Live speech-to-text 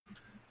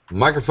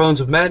Microphones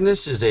of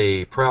Madness is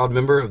a proud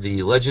member of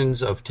the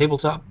Legends of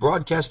Tabletop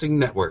Broadcasting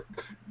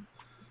Network.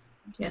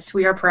 Yes,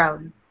 we are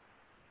proud.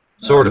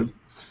 Sort of.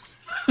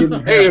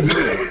 Hey,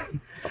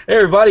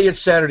 everybody, it's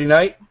Saturday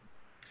night.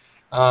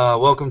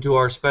 Welcome to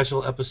our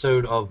special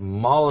episode of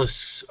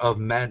Mollusks of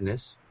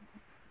Madness.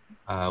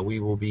 We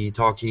will be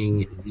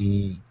talking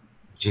the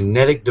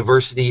genetic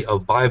diversity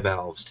of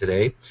bivalves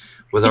today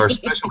with our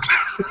special...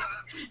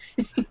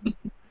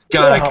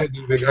 God,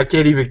 I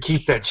can't even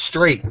keep that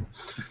straight.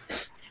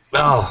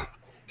 Oh.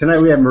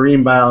 Tonight we have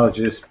marine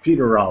biologist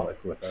Peter Rawlik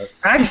with us.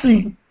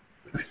 Actually,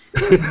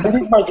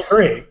 that is my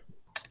degree.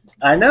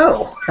 I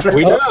know.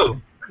 We know.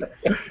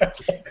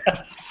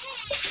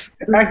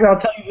 Actually, I'll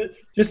tell you,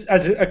 just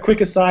as a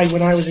quick aside,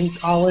 when I was in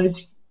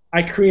college,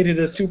 I created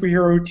a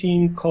superhero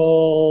team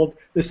called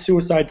the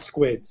Suicide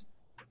Squids.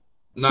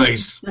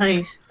 Nice.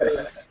 Nice.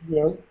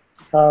 You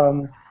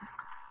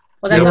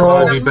Well, that It'll doesn't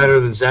probably sound be better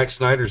than Zack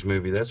Snyder's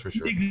movie, that's for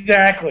sure.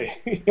 exactly.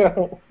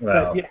 Wow.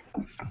 But, yeah.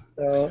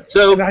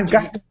 So, and I've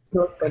got to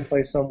do it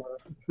someplace somewhere.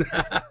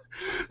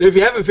 if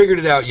you haven't figured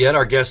it out yet,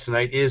 our guest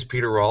tonight is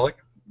Peter Rawlik,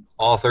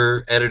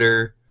 author,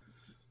 editor,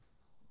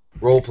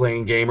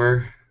 role-playing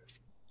gamer,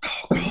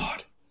 Oh,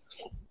 God.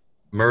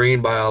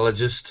 marine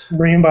biologist,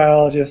 Marine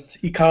biologist,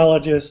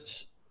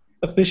 ecologist,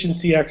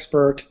 efficiency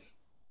expert,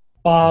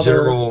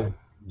 father.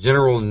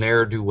 general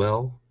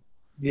ne'er-do-well.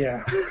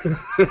 Yeah.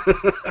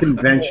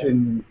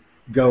 Convention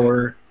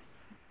goer.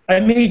 I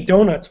made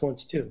donuts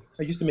once, too.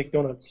 I used to make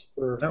donuts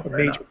for Oh, a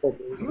right major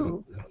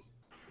corporation.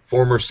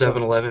 Former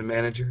 7-Eleven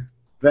manager.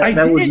 I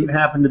That did. wouldn't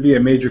happen to be a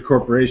major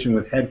corporation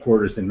with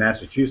headquarters in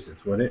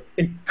Massachusetts, would it?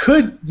 It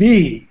could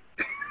be.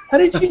 How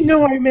did you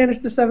know I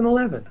managed the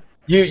 7-Eleven?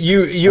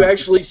 You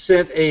actually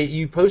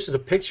you posted a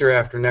picture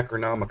after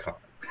Necronomicon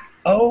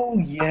Oh,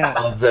 yeah.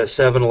 of the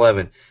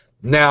 7-Eleven.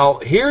 Now,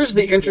 here's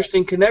the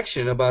interesting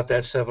connection about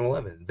that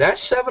 7-Eleven. That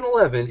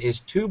 7-Eleven is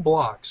 2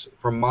 blocks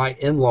from my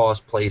in-laws'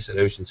 place at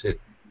Ocean City.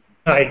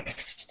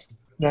 Nice.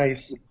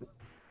 Nice.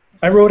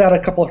 I rode out a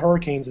couple of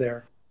hurricanes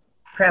there.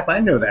 Crap, I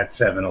know that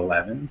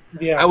 7-Eleven.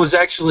 Yeah. I was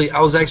actually in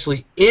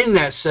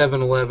that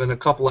 7-Eleven a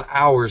couple of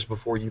hours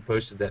before you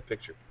posted that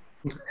picture.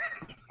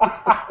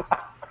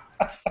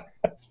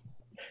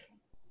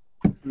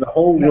 The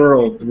whole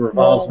world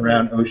revolves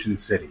around Ocean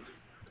City.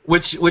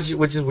 Which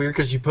is weird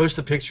because you post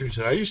the picture and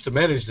say, I used to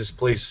manage this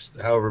place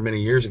however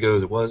many years ago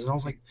it was, and I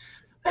was like,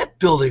 that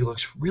building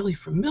looks really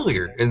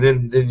familiar. And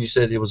then you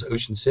said it was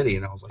Ocean City,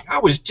 and I was like, I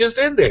was just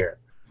in there.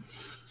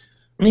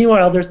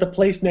 Meanwhile, there's the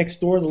place next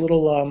door, the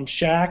little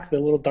shack, the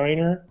little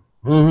diner.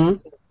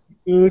 Mm-hmm.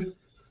 Food.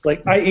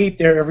 Like, I ate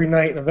there every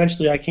night, and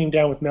eventually I came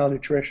down with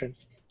malnutrition.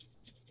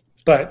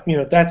 But,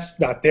 that's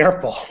not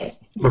their fault.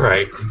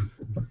 Right.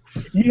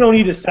 You don't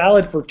eat a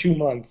salad for 2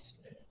 months.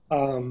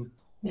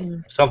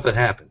 Something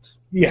happens.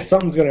 Yeah,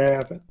 something's going to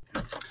happen.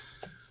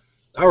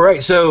 All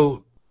right,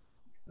 so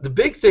the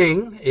big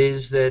thing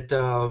is that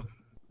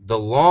the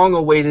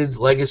long-awaited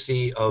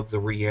legacy of the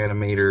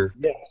Reanimator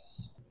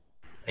Yes.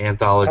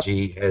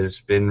 anthology has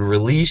been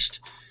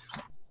released.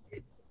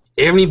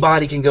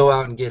 Anybody can go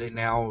out and get it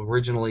now.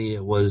 Originally,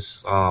 it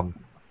was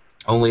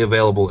only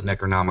available at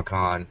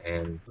Necronomicon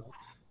and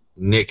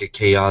Nick at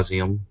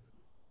Chaosium.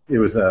 It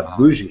was a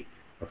bougie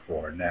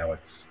before, now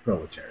it's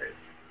proletariat.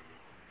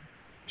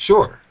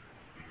 Sure.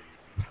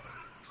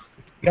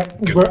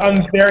 Yep.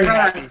 I'm very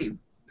happy.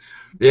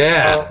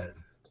 Yeah.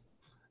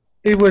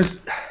 It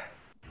was.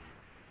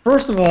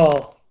 First of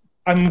all,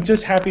 I'm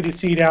just happy to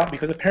see it out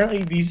because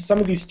apparently some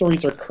of these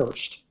stories are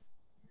cursed.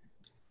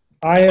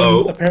 I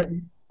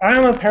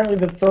am apparently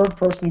the third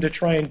person to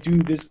try and do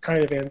this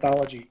kind of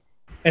anthology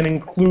and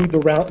include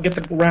get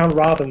the round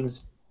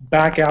robins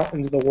back out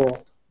into the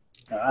world.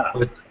 Ah.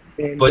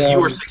 But you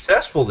were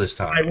successful this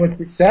time. I was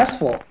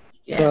successful.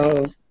 Yes.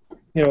 So,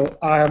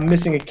 I'm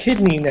missing a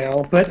kidney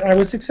now, but I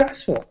was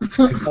successful.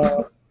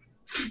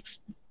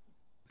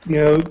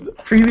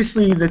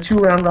 Previously the 2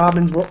 round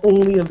robins were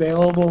only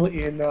available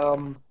in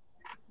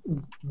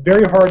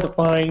very hard to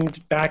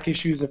find back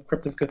issues of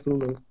Crypt of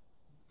Cthulhu.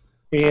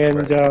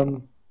 And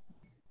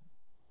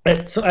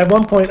so at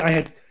one point I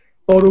had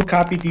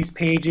photocopied these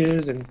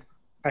pages and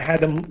I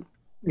had them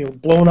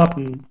blown up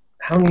and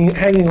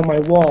hanging on my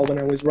wall when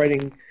I was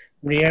writing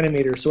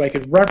Reanimator so I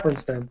could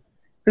reference them.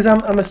 Because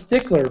I'm a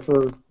stickler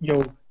for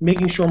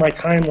making sure my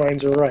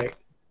timelines are right.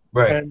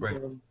 Right, And,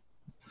 right.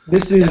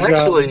 This is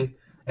actually,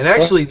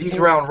 these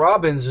round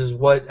robins is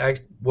what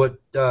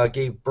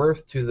gave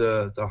birth to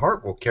the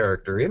Hartwell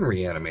character in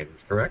Reanimators,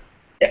 correct?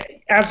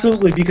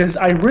 absolutely, because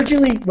I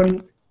originally,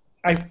 when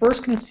I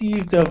first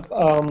conceived of,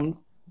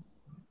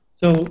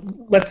 so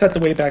let's set the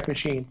Wayback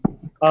Machine.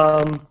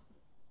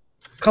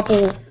 It's got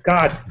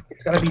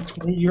to be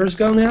 20 years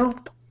ago now.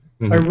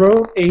 Mm-hmm. I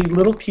wrote a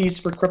little piece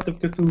for Crypt of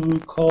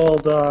Cthulhu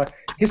called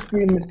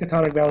History of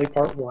Miskatonic Valley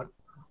Part 1.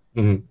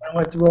 Mm-hmm. I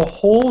went through a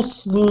whole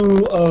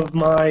slew of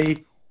my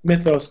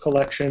mythos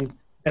collection,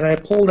 and I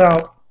pulled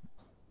out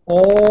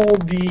all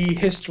the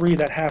history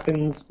that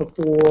happens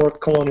before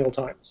colonial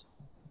times.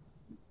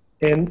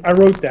 And I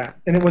wrote that.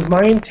 And it was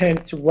my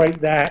intent to write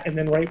that and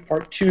then write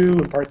part 2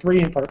 and part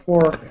 3 and part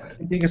 4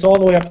 and take us all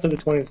the way up to the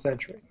 20th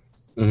century.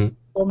 Mm-hmm.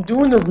 So I'm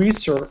doing the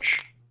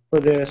research for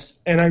this,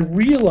 and I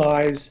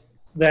realize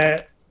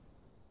that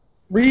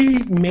 3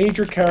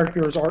 major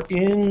characters are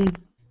in,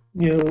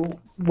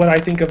 what I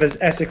think of as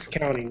Essex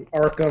County,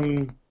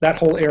 Arkham, that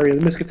whole area,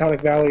 the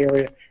Miskatonic Valley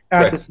area,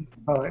 at the same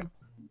time.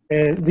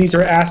 And these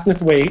are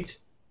Asneth Waite,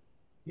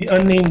 the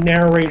unnamed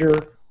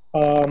narrator,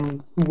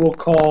 who we'll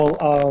call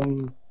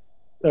from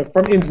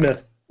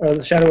Innsmouth,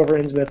 the Shadow over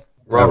Innsmouth.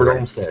 Robert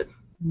Olmsted.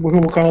 Who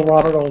we'll call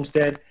Robert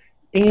Olmsted,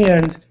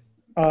 and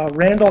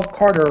Randolph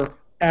Carter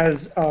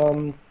as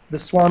the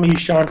Swami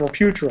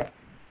Chandraputra,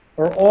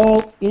 are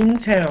all in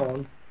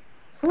town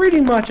pretty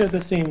much at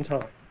the same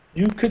time.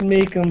 You could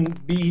make them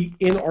be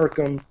in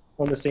Arkham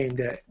on the same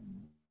day.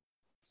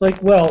 It's like,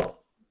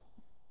 well,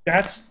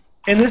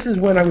 and this is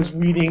when I was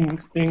reading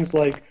things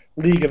like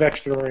League of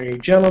Extraordinary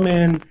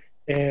Gentlemen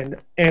and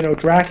Anno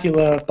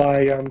Dracula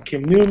by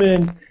Kim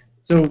Newman.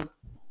 So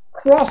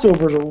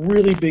crossovers are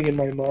really big in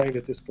my mind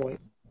at this point.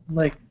 I'm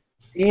like,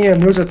 damn,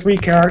 those are 3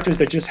 characters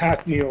that just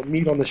have to,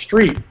 meet on the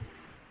street.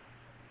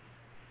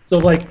 So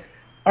like,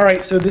 all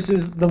right, so this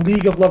is the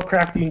League of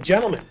Lovecraftian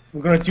Gentlemen.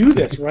 We're going to do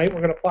this, right?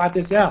 We're going to plot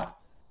this out.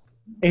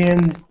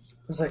 And I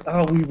was like,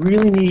 oh, we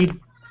really need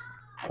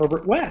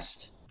Herbert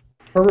West.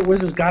 Herbert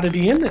West has got to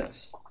be in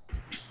this.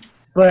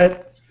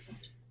 But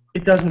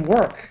it doesn't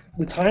work.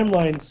 The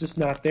timeline's just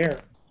not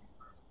there.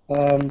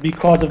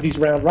 Because of these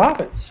round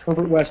robins.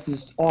 Herbert West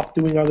is off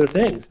doing other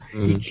things.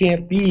 Mm-hmm. He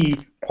can't be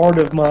part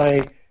of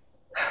my...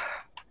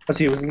 Let's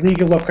see, it was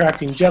League of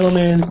Lovecraftian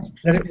Gentlemen,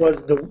 then it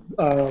was the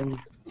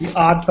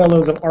Odd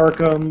Fellows of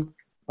Arkham,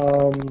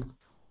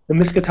 the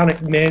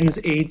Miskatonic Men's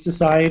Aid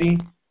Society,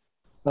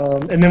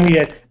 and then we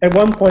had, at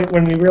one point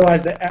when I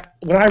realized that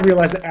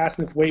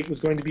Asneth Waite was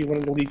going to be one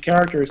of the lead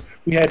characters,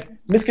 we had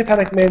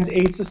Miskatonic Men's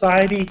Aid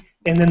Society,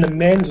 and then the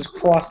men's was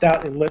crossed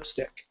out in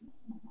lipstick.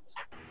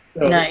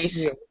 So,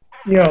 nice.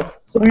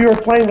 So we were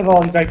playing with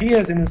all these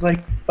ideas, and it's like,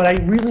 but I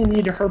really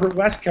need a Herbert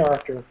West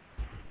character.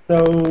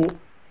 So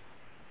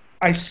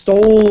I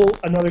stole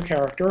another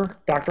character,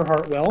 Dr.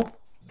 Hartwell,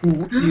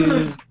 who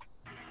is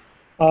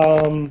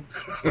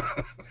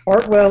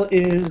Hartwell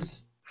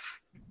is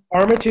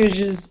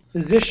Armitage's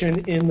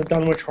physician in the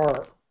Dunwich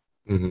Horror.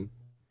 Mm-hmm.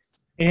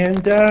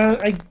 And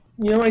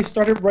I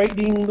started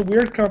writing the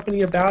Weird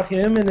Company about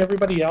him and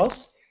everybody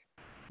else,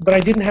 but I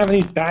didn't have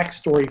any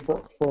backstory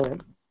for him.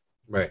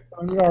 Right.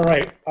 All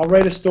right, I'll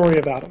write a story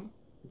about him.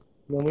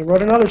 And then we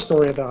wrote another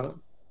story about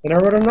him. And I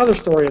wrote another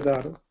story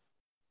about him.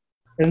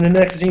 And the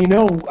next thing you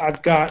know,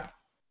 I've got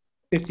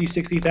 50,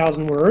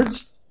 60,000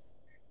 words.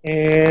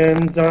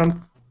 And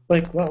I'm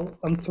like, well,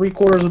 I'm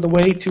 3/4 of the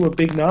way to a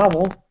big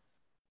novel.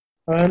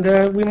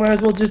 And we might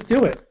as well just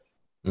do it.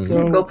 Mm-hmm.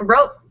 So, go for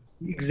broke.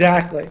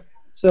 Exactly.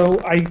 So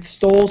I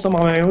stole some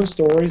of my own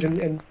stories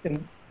and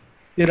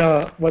did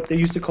what they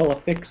used to call a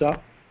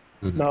fix-up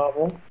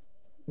novel.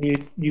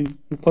 You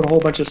put a whole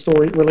bunch of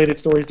related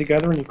stories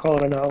together and you call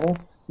it a novel.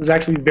 It was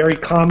actually very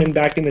common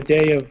back in the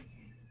day of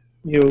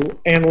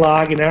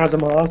analog and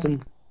Asimovs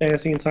and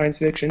fantasy and science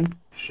fiction.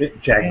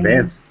 Shit, Jack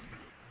Vance.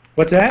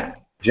 What's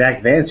that?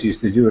 Jack Vance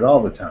used to do it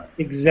all the time.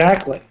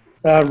 Exactly.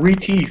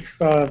 Retief,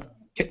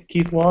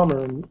 Keith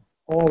Laumer, and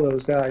all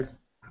those guys.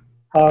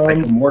 Like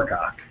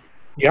Moorcock.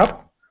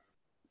 Yep.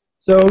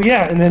 So,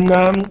 yeah, and then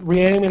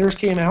Reanimators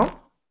came out,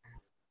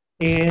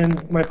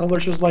 and my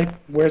publisher's like,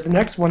 where's the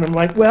next one? I'm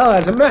like, well,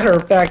 as a matter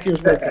of fact,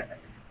 here's what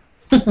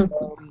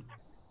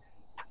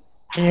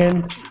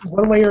and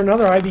one way or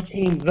another, I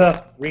became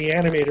the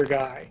Reanimator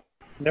guy.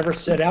 Never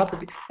set out to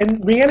be.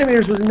 And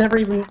Reanimators was never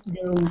even,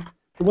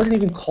 it wasn't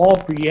even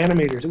called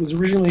Reanimators. It was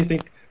originally, I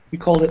think, we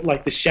called it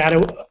like the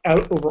Shadow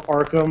Out over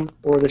Arkham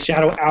or the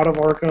Shadow Out of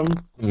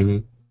Arkham. Mm-hmm.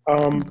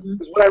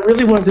 What I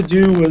really wanted to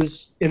do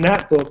was, in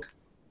that book,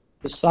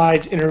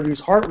 besides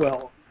introduce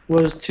Hartwell,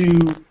 was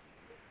to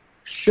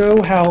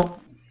show how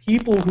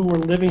people who were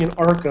living in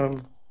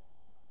Arkham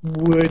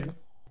would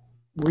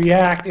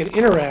react and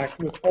interact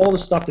with all the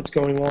stuff that's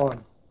going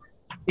on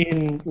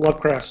in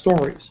Lovecraft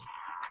stories.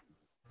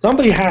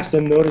 Somebody has to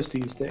notice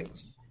these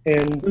things.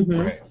 And,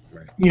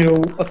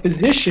 a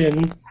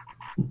physician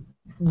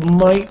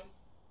might,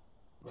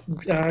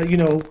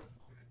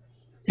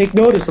 take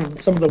notice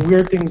of some of the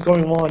weird things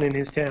going on in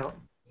his town.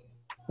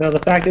 Now, the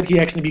fact that he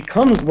actually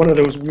becomes one of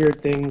those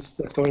weird things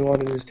that's going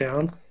on in his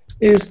town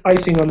is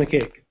icing on the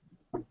cake.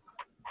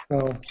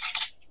 So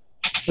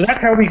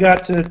that's how we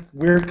got to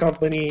Weird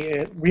Company,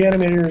 and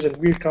Reanimators and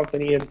Weird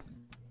Company, and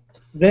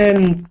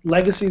then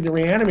Legacy of the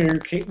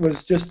Reanimator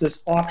was just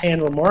this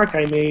offhand remark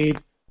I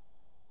made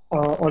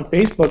on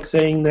Facebook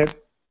saying that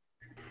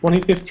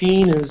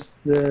 2015 is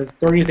the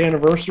 30th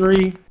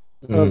anniversary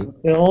of the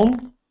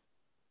film.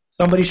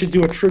 Somebody should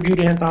do a tribute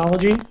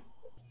anthology.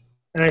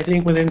 And I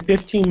think within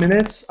 15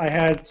 minutes, I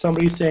had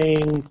somebody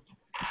saying,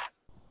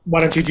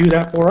 why don't you do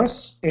that for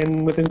us?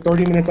 And within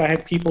 30 minutes, I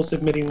had people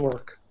submitting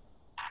work.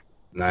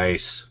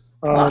 Nice.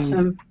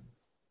 Awesome.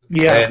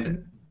 Yeah.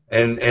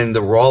 And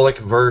the Rawlik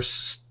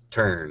verse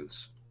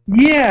turns.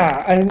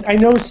 Yeah, and I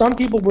know some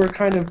people were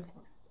kind of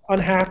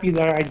unhappy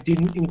that I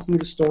didn't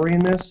include a story in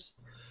this.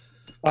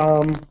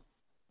 But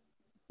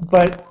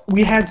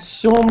we had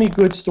so many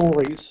good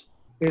stories.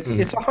 It's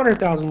a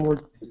 100,000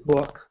 word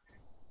book,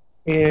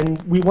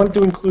 and we wanted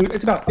to include.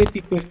 It's about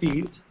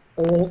 50-50. It's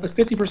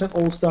 50%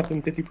 old stuff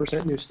and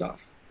 50% new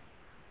stuff.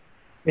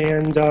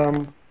 And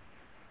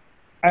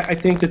I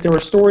think that there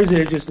were stories that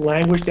had just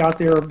languished out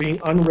there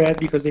being unread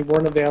because they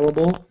weren't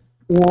available,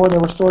 or there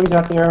were stories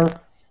out there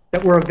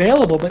that were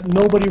available but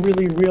nobody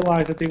really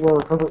realized that they were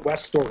Herbert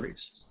West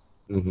stories.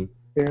 Mm-hmm.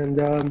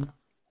 And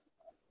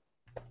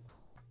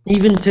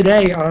even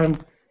today, I'm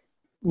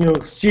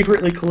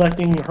secretly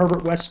collecting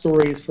Herbert West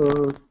stories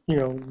for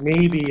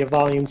maybe a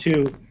volume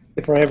 2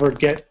 if I ever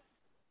get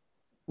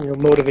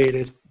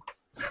motivated.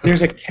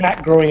 There's a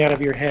cat growing out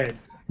of your head.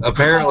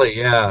 Apparently,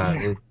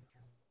 yeah.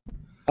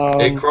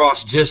 It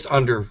crossed just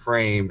under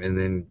frame and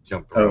then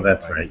jumped around. Oh,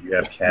 that's right. You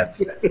have cats.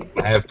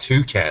 I have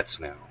 2 cats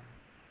now.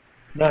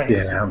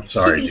 Nice. Yeah, I'm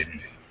sorry, dude.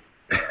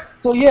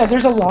 So yeah,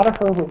 there's a lot of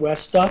Herbert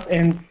West stuff,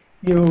 and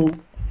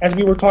as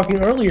we were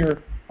talking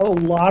earlier, a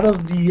lot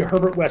of the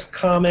Herbert West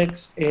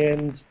comics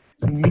and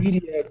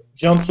media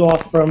jumps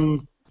off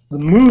from the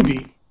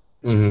movie,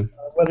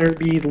 whether it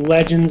be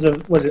Legends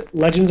of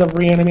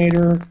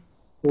Reanimator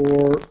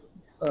or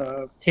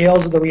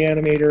Tales of the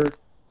Reanimator,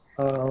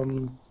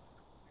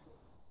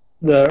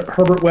 the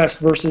Herbert West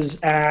versus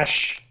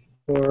Ash,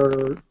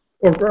 or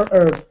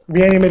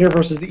Reanimator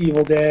versus the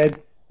Evil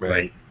Dead.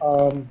 Right.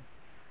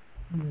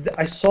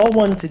 I saw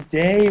one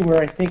today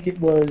where I think it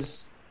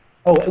was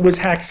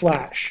Hack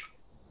Slash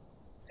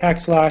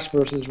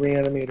versus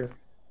Reanimator,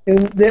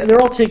 and they're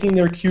all taking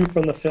their cue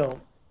from the film.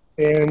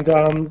 And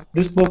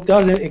this book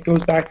doesn't. It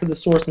goes back to the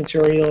source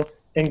material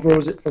and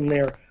grows it from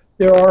there.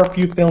 There are a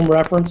few film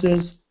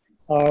references,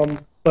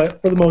 but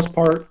for the most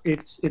part,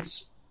 it's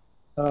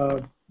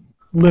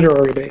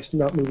literary based,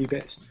 not movie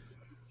based.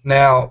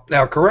 Now,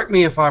 correct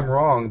me if I'm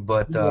wrong,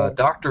 but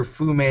Dr.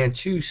 Fu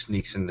Manchu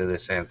sneaks into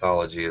this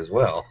anthology as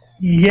well.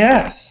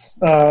 Yes.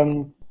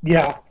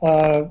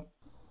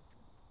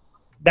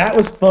 That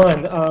was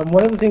fun.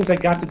 One of the things I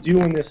got to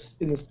do in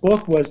this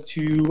book was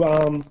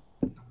to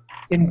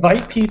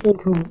invite people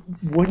who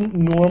wouldn't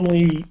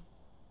normally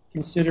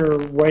consider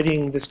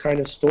writing this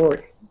kind of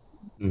story.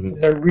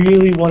 Mm-hmm. I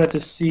really wanted to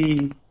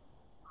see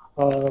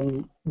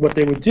what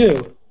they would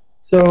do.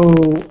 So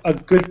a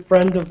good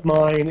friend of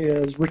mine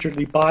is Richard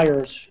Lee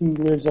Byers, who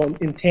lives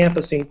in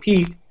Tampa, St.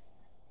 Pete,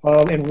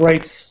 and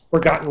writes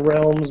Forgotten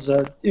Realms,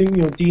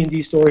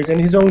 D&D stories,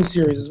 and his own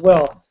series as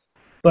well.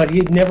 But he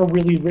had never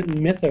really written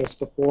Mythos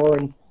before,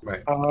 and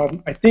right.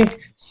 I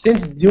think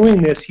since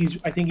doing this, he's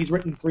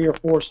written 3 or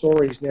 4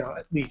 stories now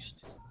at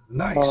least.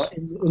 Nice.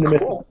 In the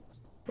Mythos.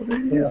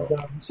 And,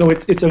 so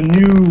it's a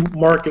new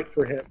market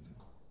for him.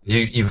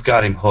 You've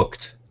got him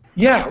hooked.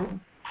 Yeah.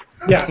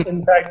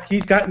 In fact,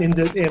 he's gotten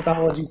into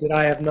anthologies that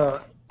I have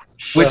not.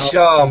 Which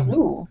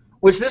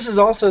this is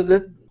also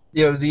the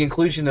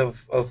inclusion of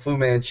Fu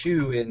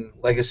Manchu in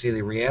Legacy of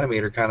the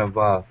Reanimator kind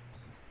of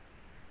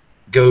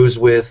goes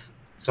with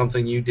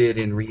something you did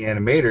in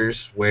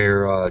Reanimators,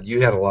 where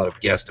you had a lot of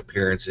guest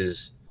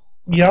appearances.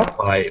 Yep.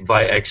 By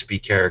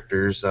XP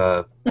characters.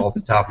 Off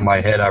the top of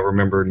my head, I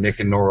remember Nick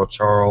and Nora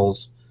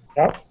Charles.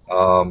 Yep.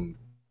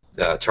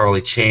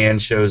 Charlie Chan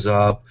shows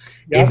up.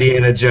 Yep.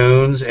 Indiana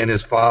Jones and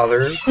his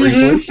father,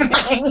 briefly.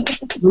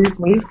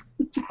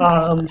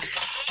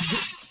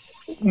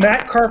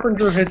 Matt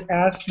Carpenter has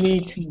asked me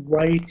to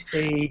write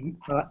a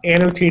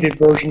annotated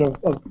version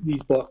of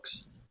these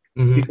books,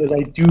 because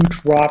I do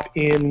drop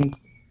in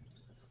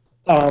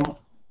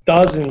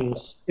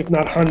dozens, if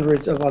not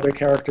hundreds, of other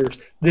characters.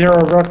 There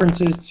are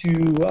references to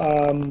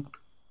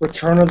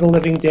Return of the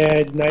Living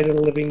Dead, Night of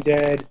the Living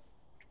Dead,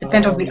 The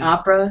Phantom of the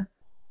Opera.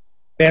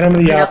 Phantom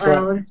of the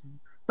Opera.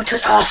 Which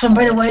was awesome,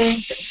 by the way.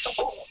 So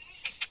cool.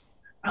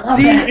 I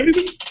love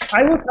that.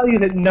 I will tell you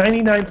that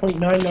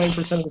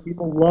 99.99% of the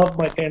people love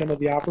my Phantom of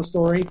the Opera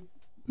story,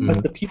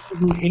 but the people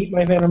who hate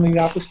my Phantom of the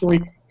Opera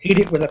story hate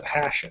it with a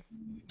passion.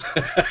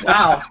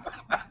 Wow.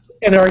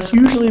 And are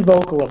hugely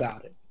vocal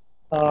about it.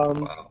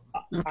 Okay.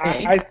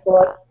 I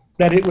thought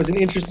that it was an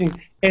interesting,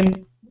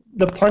 and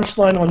the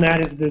punchline on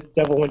that is The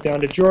Devil Went Down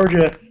to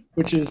Georgia,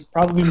 which is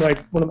probably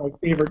one of my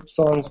favorite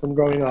songs from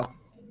growing up.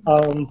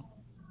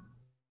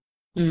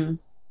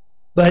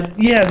 But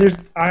yeah,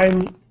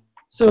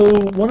 so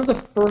one of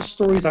the first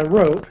stories I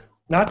wrote,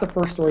 not the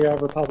first story I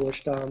ever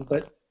published,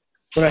 but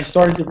when I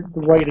started to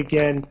write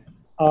again,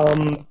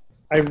 I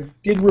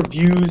did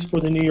reviews for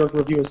the New York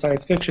Review of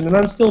Science Fiction, and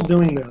I'm still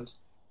doing those.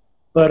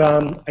 But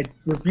I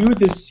reviewed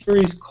this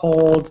series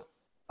called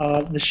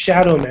The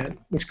Shadow Men,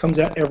 which comes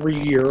out every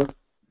year,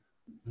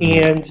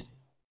 and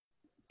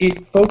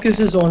it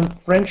focuses on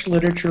French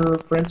literature,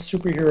 French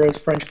superheroes,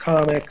 French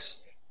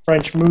comics,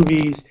 French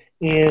movies,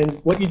 and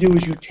what you do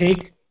is you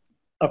take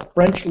a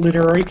French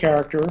literary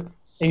character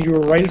and you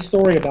write a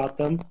story about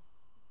them,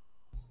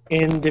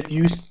 and if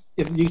it's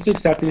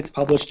accepted, it's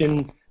published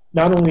in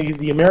not only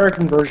the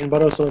American version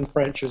but also in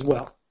French as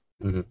well.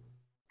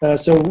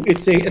 So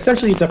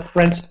essentially it's a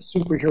French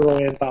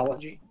superhero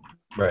anthology.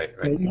 Right.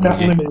 You're not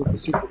limited to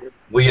superheroes.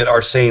 We get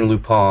Arsène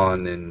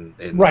Lupin and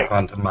Right.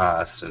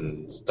 Fantomas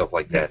and stuff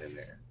like that in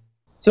there.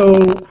 So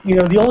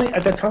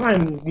at the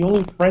time the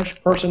only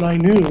French person I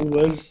knew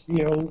was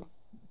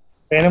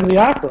Phantom of the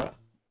Opera,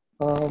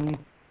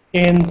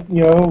 and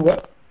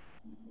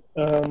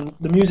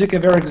the music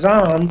of Eric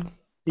Zahn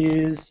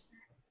is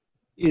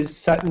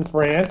set in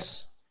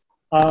France.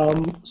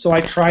 So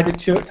I tried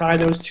to tie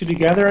those two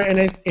together,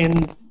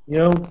 and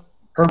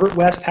Herbert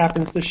West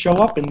happens to show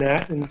up in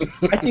that, and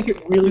I think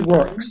it really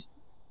works.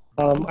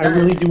 I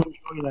really do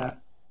enjoy that.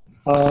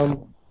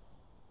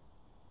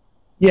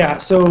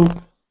 So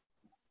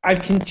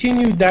I've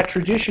continued that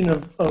tradition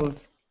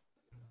of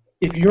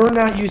if you're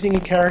not using a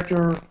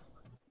character,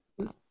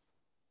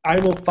 I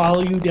will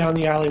follow you down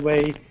the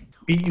alleyway,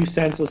 beat you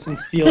senseless, and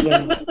steal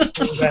them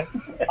so that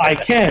I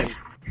can.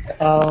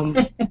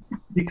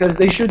 Because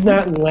they should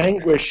not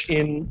languish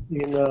in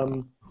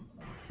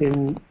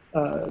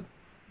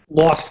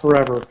lost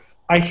forever.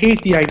 I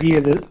hate the idea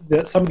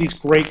that some of these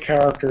great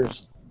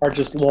characters are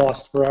just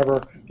lost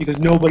forever because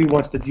nobody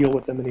wants to deal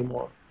with them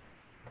anymore.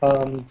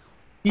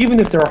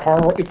 Even if they were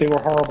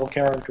horrible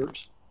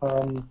characters.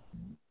 The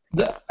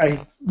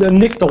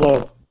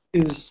Nyctalo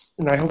is,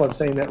 and I hope I'm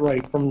saying that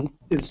right,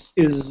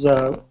 is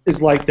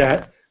like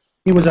that.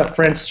 He was a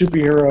French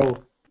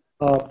superhero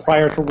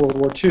prior to World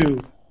War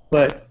II,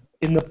 but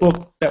in the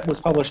book that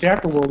was published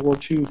after World War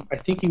II, I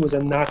think he was a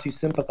Nazi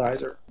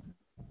sympathizer.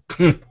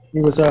 He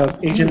was an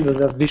agent of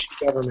the Vichy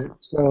government.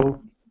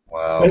 So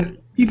wow.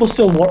 People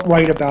still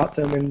write about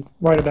them and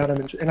write about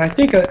him, and I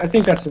think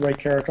that's the right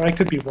character. I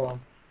could be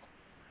wrong.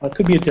 It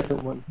could be a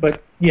different one,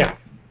 but yeah,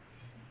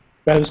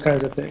 those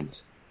kinds of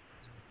things.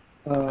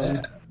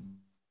 I'm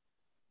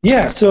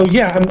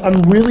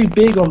really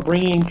big on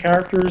bringing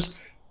characters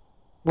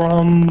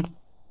from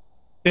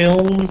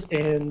films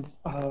and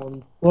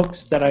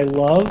books that I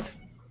love,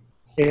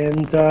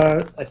 and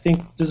I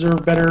think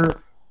deserve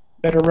better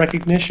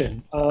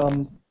recognition.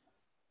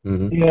 The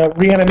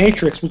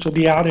Reanimatrix, which will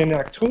be out in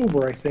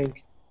October, I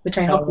think, which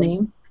I helped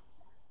name,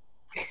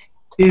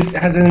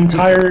 has an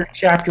entire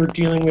chapter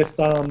dealing with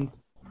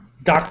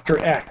Dr.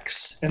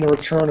 X and the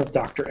return of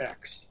Dr.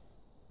 X.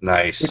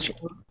 Nice. Which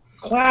are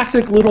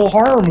classic little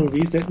horror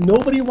movies that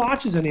nobody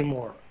watches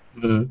anymore.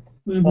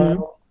 Mm-hmm.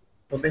 Well,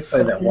 they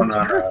play that one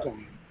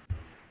on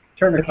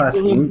Turner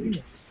Classic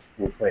Movies.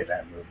 We'll play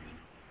that movie.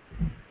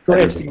 Go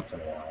ahead, Steve. Once in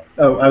a while.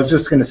 Oh, I was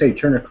just going to say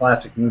Turner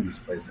Classic Movies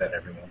plays that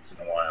every once in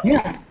a while.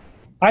 Yeah.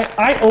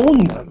 I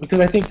own them because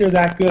I think they're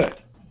that good.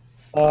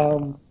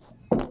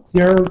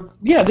 They're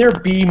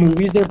B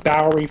movies. They're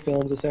Bowery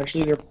films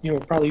essentially. They're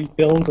probably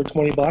filmed for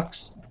 $20.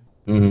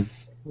 Mm-hmm.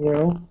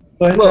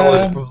 But it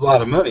was a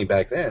lot of money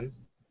back then.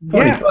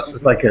 $20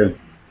 was like a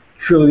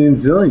trillion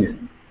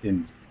zillion.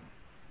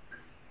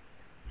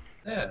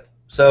 Yeah.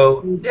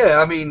 So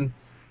I mean,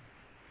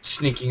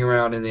 sneaking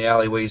around in the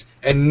alleyways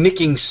and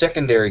nicking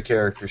secondary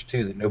characters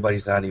too that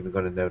nobody's not even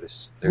going to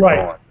notice. They're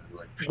gone.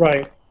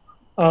 Right.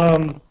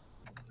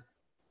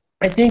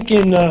 I think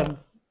in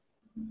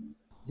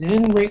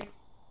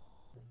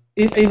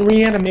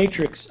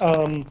Reanimatrix,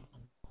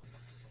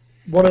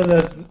 one of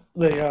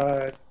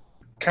the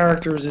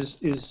characters is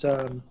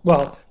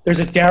there's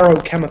a Darrow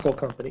Chemical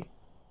Company.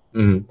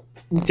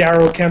 Mm-hmm.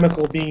 Darrow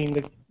Chemical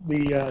being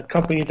the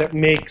company that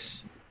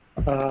makes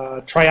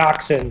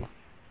trioxin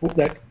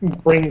that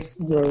brings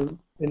in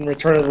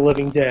Return of the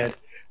Living Dead,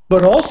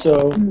 but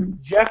also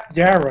Jeff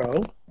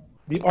Darrow,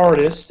 the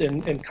artist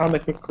and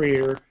comic book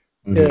creator,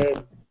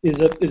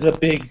 is a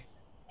big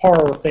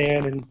horror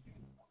fan, and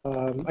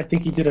I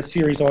think he did a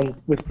series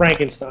with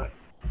Frankenstein.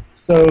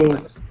 So,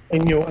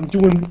 and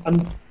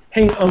I'm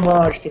paying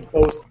homage to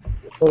both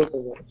of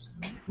those.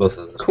 Both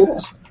of those. Cool.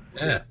 Guys.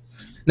 Yeah.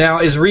 Now,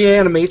 is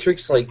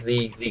Reanimatrix like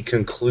the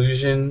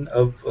conclusion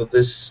of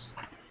this?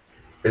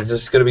 Is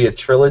this going to be a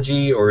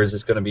trilogy, or is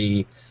this going to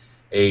be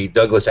a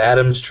Douglas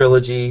Adams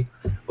trilogy?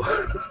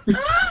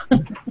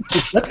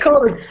 Let's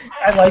call it.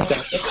 I like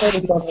that. Let's call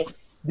it Douglas.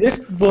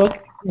 This book,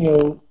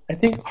 I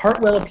think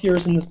Hartwell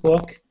appears in this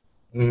book.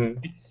 Mm-hmm.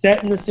 It's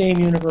set in the same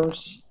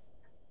universe,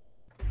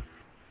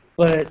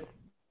 but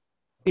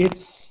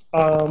it's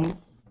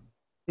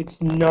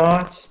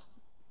not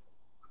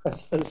a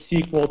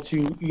sequel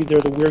to either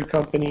The Weird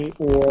Company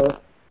or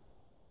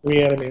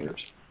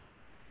Reanimators.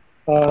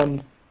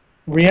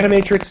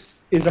 Reanimatrix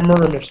is a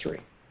murder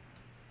mystery.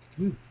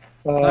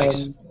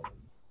 Nice.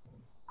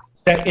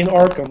 Set in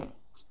Arkham,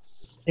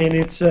 and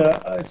it's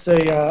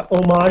a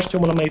homage to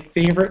one of my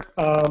favorite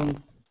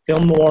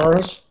film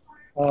noirs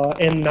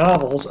and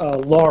novels,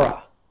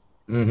 Laura.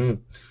 Mm-hmm.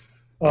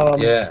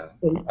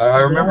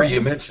 I remember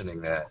you mentioning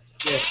that.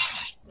 Yeah.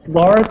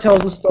 Laura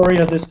tells the story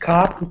of this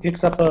cop who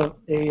picks up a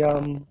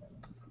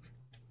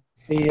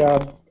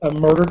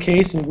murder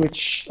case in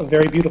which a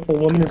very beautiful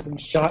woman has been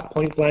shot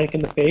point blank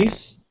in the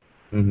face.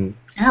 Mm-hmm.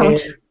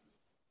 Ouch.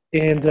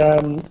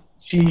 And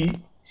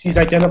she's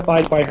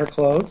identified by her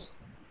clothes.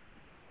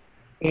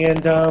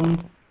 And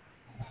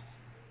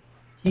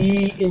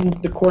he, in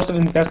the course of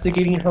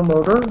investigating her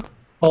murder,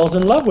 falls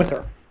in love with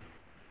her.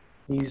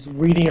 He's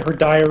reading her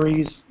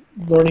diaries,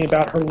 learning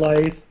about her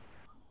life,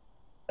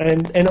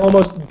 and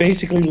almost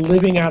basically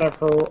living out of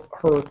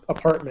her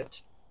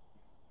apartment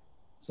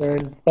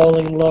and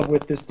falling in love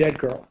with this dead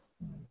girl.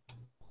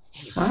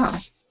 Wow.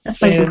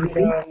 That's nice and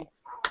creepy.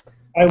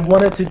 I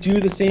wanted to do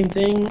the same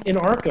thing in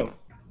Arkham,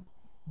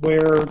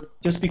 where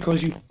just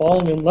because you've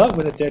fallen in love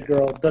with a dead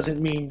girl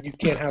doesn't mean you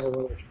can't have a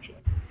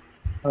relationship.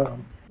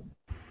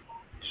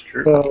 It's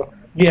true. So,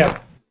 yeah.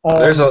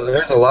 There's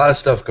a lot of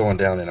stuff going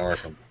down in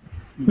Arkham.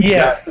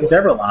 Yeah.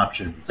 Several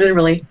options.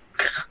 Literally.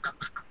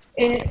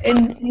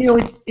 And you know,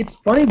 it's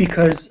funny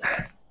because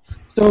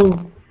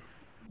so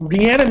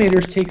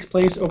Reanimators takes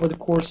place over the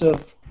course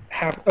of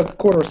a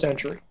quarter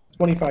century,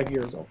 25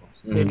 years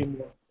almost, maybe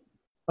more.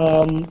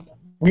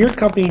 Weird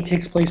Company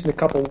takes place in a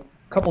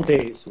couple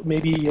days,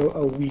 maybe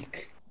a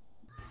week.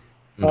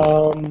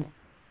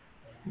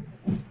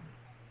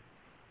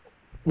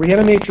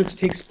 Reanimatrix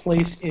takes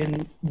place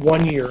in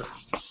 1 year.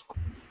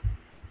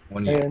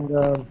 1 year.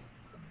 And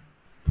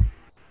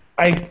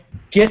I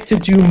get to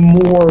do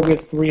more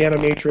with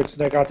Reanimatrix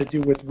than I got to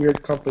do with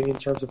Weird Company in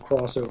terms of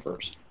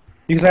crossovers,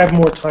 because I have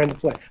more time to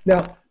play.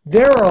 Now,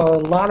 there are a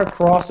lot of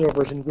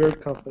crossovers in Weird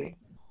Company.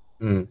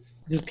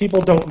 Just people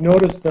don't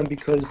notice them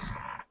because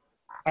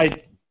I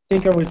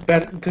think I was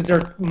better because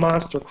they're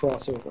monster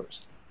crossovers.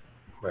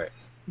 Right.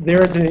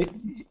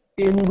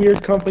 In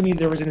Weird Company,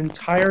 there was an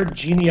entire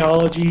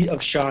genealogy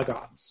of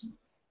Shoggoths.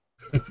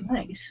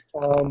 Nice.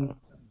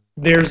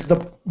 There's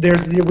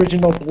the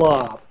original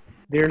Blob.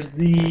 There's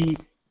the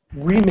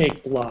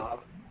remake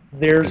Blob.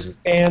 There's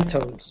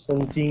Phantoms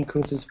from Dean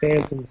Koontz's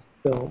Phantoms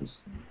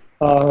films.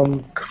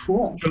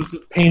 Cool.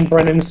 Joseph Payne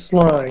Brennan's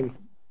Slime.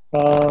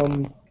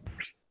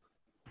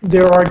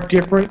 There are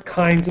different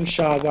kinds of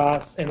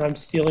Shoggoths, and I'm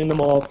stealing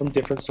them all from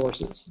different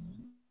sources.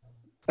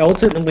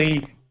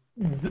 Ultimately,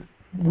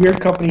 Weird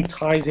Company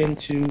ties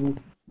into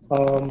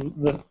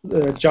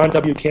the John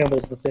W.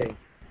 Campbell's The Thing,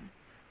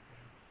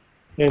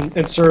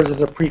 and serves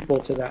as a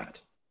prequel to that,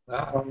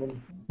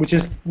 which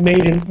is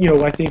made in,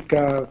 I think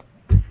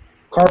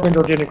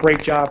Carpenter did a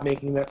great job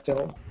making that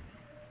film.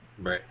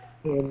 Right.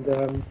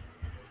 And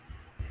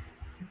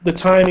the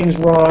timing's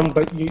wrong,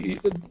 but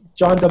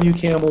John W.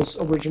 Campbell's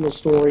original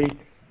story,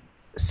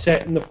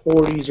 set in the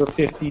 40s or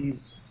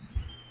 50s,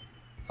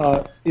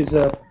 is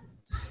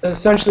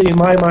essentially, in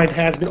my mind,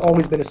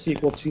 always been a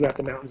sequel to At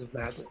the Mountains of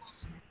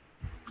Madness.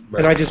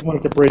 Right. And I just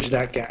wanted to bridge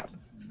that gap.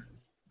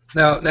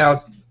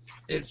 Now,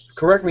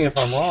 correct me if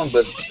I'm wrong,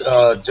 but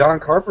John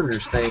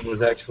Carpenter's Thing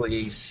was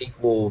actually a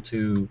sequel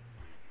to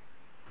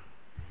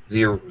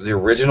the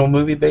original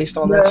movie based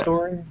on that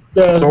story?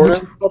 Sort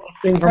of?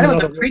 Thing from that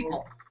was a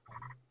prequel.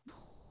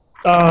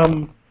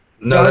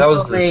 No, that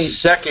was the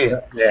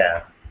second.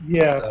 Yeah.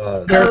 Yeah.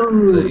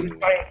 The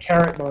giant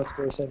carrot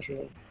monster,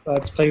 essentially.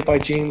 It's played by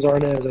James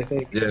Arnaz, I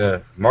think. Yeah.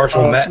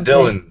 Marshall Matt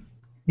Dillon.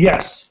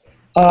 Yes.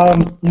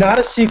 Not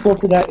a sequel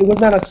to that. It was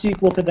not a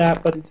sequel to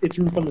that, but it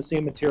drew from the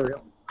same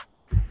material.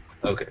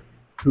 Okay.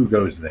 Who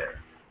Goes There?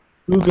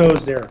 Who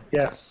Goes There?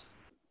 Yes.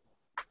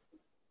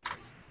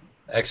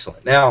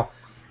 Excellent. Now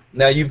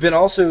you've been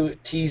also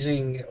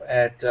teasing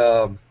at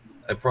a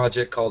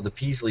project called the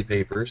Peasley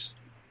Papers.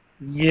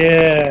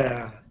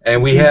 Yeah.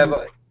 And we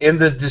have, in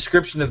the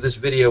description of this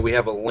video, we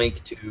have a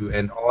link to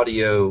an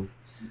audio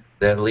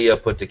that Leah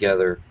put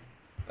together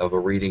of a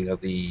reading of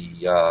the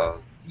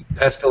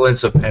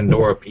Pestilence of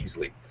Pandora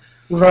Peasley.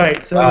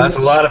 Right. So that's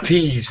a lot of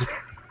P's.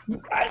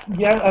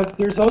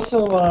 There's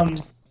also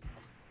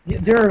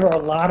there are a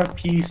lot of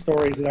P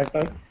stories that I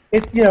found.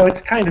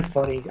 It's kind of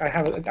funny. I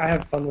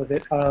have fun with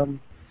it.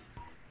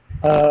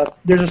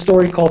 There's a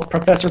story called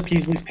Professor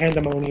Peasley's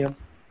Pandemonium.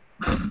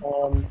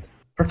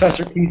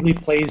 Professor Peasley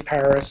Plays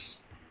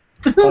Paris,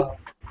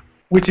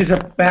 which is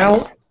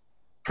about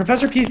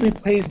Professor Peasley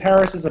Plays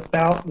Paris is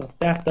about the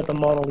theft of the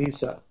Mona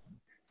Lisa.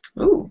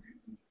 Ooh.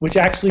 Which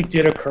actually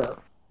did occur.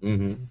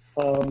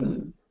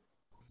 Mm-hmm.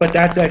 But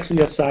that's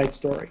actually a side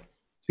story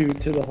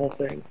to the whole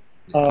thing.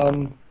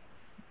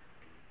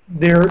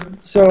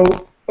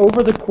 So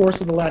over the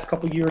course of the last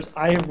couple of years,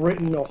 I have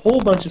written a whole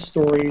bunch of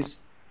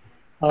stories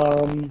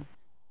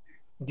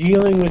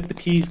dealing with the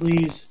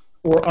Peasleys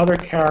or other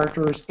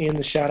characters in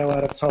The Shadow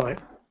Out of Time.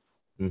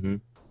 Mm-hmm.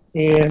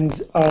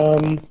 And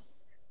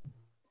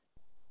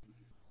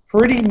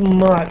pretty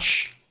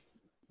much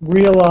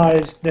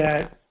realized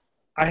that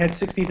I had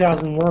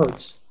 60,000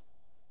 words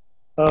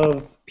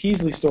of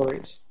Peasley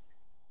stories.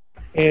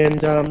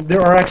 And I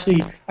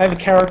have a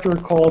character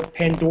called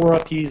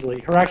Pandora Peasley.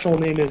 Her actual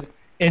name is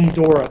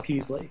Endora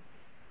Peasley.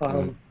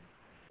 And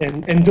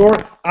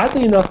Endora,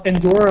 oddly enough,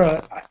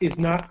 Endora is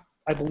not,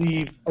 I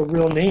believe, a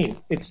real name.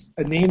 It's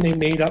a name they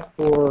made up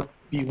for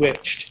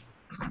Bewitched.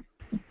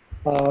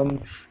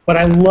 But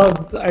I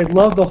love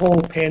the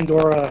whole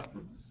Pandora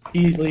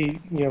Peasley,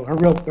 her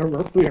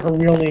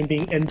real name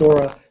being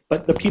Endora,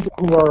 but the people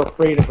who are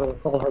afraid of her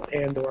call her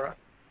Pandora.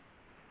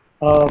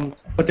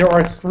 But there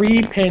are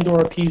 3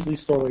 Pandora Peasley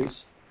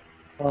stories.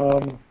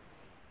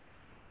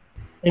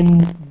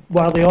 And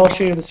while they all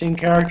share the same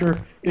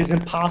character, it is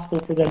impossible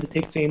for them to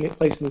take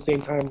place in the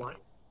same timeline.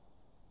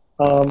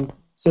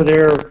 So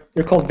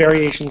they're called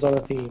variations on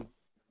a theme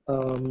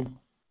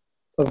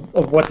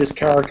of what this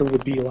character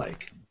would be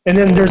like. And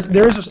then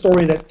there's a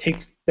story that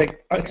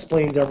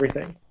explains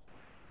everything.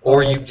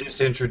 Or you've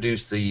just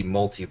introduced the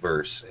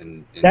multiverse.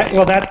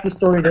 That's the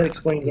story that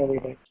explains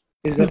everything.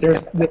 Is that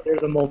there's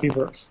a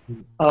multiverse.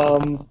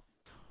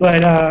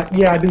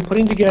 I've been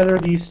putting together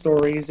these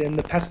stories, and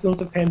The Pestilence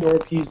of Pandora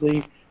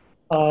Peaslee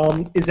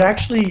is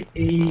actually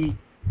a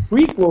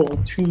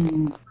prequel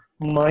to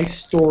my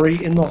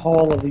story in the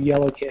Hall of the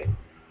Yellow King.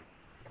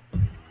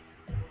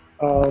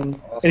 Awesome.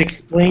 It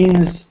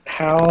explains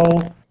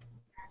how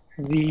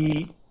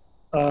the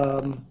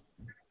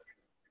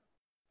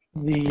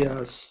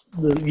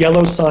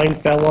yellow sign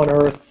fell on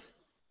Earth,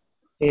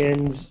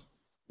 and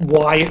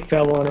why it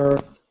fell on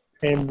Earth,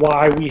 and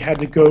why we had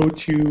to go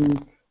to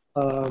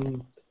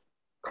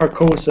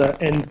Carcosa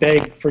and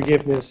beg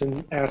forgiveness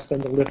and ask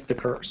them to lift the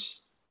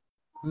curse,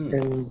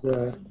 and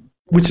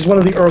which is one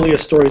of the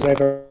earliest stories I've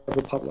ever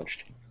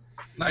published.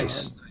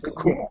 Nice.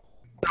 Cool.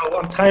 So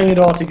I'm tying it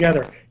all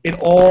together. It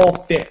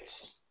all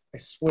fits. I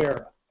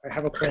swear. I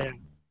have a plan.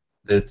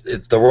 The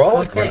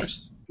Rollick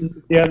verse.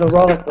 Yeah, the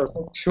Rollick verse.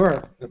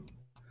 Sure.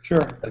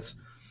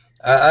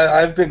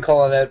 I've been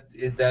calling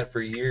that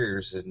for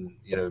years, and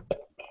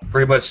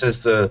pretty much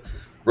since the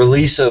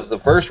release of the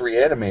first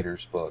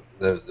Reanimators book,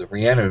 the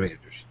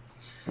Reanimators,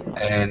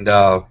 and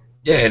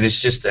and it's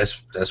just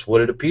that's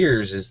what it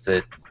appears, is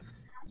that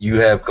you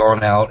have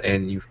gone out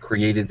and you've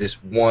created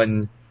this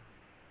one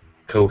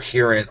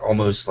coherent,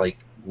 almost like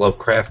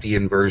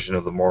Lovecraftian version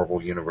of the Marvel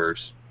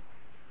universe.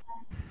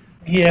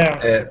 Yeah,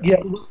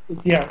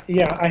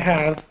 I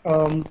have,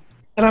 and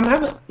I'm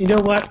having. You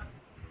know what?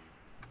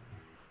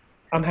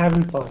 I'm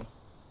having fun.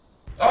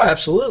 Oh,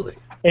 absolutely.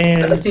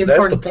 And that's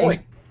the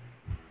point.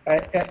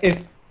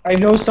 I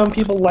know some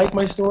people like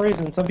my stories,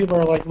 and some people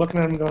are like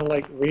looking at them going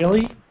like,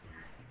 really?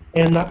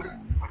 And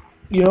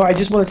I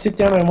just want to sit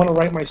down and I want to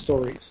write my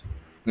stories.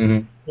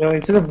 Mm-hmm.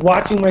 Instead of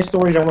watching my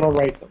stories, I want to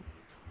write them.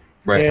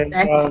 Right.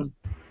 And,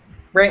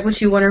 write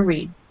what you want to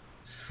read.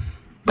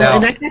 Now,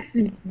 and that's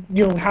actually,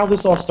 how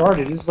this all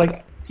started. It's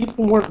like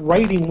people weren't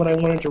writing what I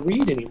wanted to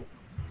read anymore.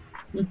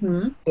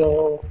 Mm-hmm.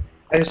 So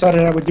I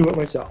decided I would do it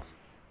myself.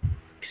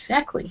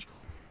 Exactly.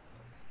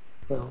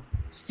 So,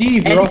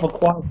 Steve, you're awful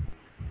quiet.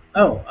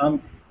 Oh,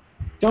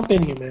 Jump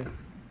in here, man.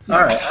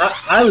 all right.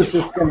 I was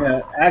just going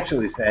to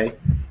actually say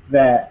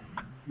that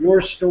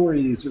your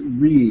stories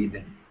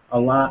read a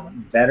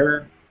lot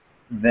better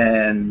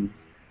than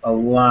a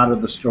lot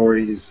of the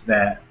stories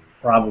that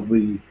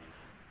probably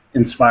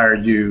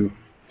inspired you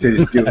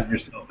to do it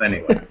yourself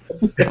anyway.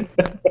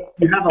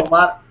 You have a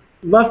lot.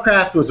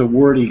 Lovecraft was a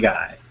wordy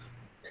guy.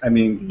 I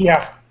mean,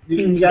 Yeah.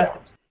 you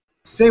got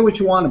say what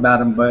you want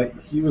about him, but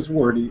he was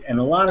wordy, and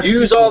a lot of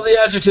use people, all the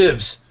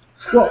adjectives.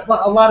 well,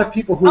 a lot of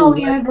people who Oh,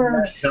 write in that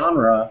adverbs.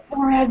 genre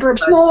More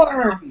adverbs,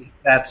 more!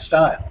 that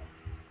style.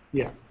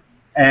 Yeah.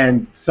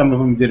 And some of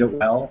them did it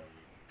well.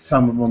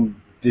 Some of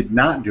them did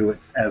not do it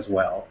as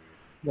well.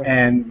 Right.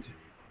 And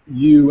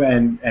you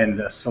and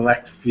a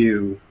select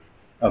few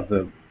of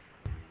the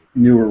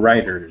newer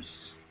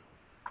writers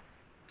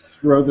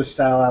throw the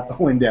style out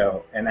the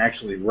window and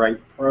actually write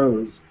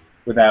prose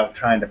without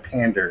trying to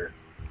pander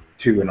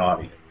to an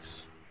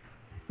audience.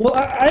 Well,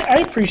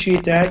 I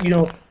appreciate that.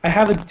 I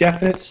have a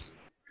definite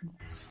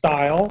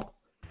style,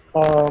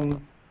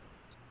 and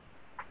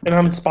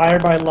I'm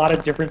inspired by a lot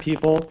of different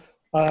people.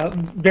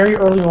 Very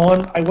early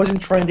on, I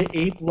wasn't trying to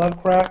ape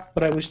Lovecraft,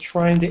 but I was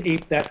trying to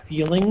ape that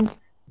feeling,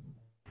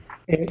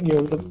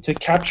 and, to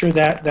capture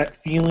that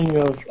feeling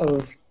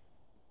of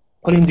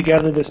putting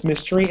together this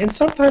mystery. And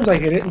sometimes I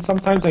hit it, and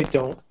sometimes I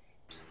don't.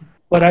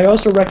 But I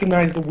also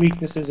recognize the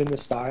weaknesses in the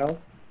style,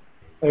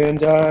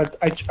 and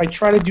I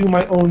try to do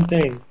my own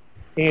thing.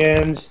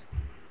 And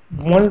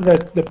one of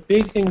the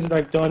big things that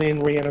I've done in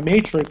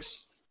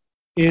Reanimatrix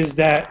is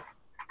that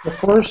the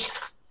first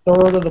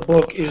third of the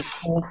book is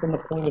told from the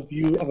point of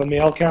view of a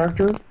male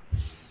character,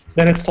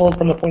 then it's told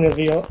from the point of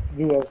view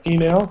of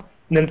female,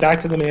 and then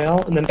back to the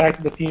male, and then back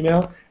to the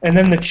female, and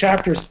then the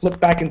chapters flip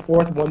back and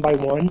forth one by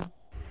one.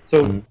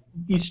 So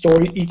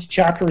each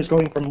chapter is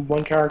going from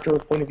one character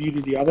point of view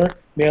to the other,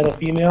 male to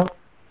female,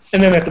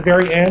 and then at the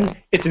very end,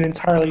 it's an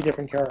entirely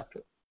different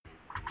character.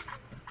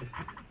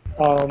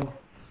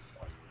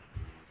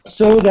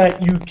 So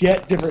that you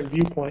get different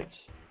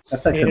viewpoints.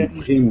 That's like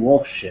some Gene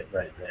Wolfe shit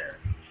right there.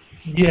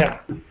 Yeah.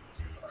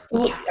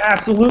 Well,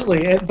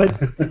 absolutely. But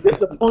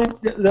the point,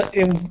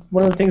 and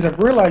one of the things I've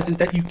realized is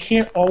that you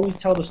can't always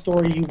tell the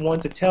story you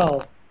want to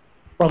tell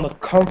from a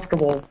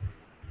comfortable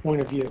point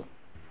of view.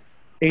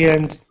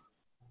 And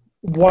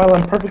while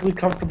I'm perfectly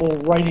comfortable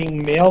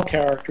writing male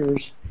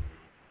characters,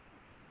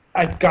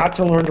 I've got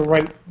to learn to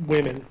write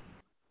women.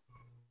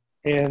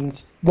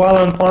 And while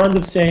I'm fond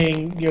of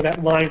saying,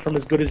 that line from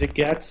As Good as It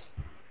Gets,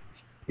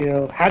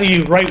 how do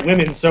you write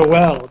women so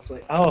well? It's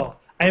like, I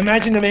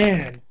imagine a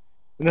man,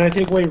 and then I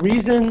take away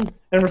reason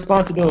and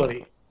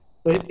responsibility.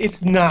 But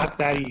it's not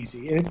that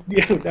easy. And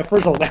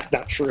first of all, that's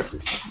not true.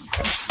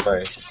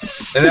 Right.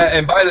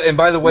 And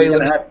by the way, You're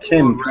let me gonna have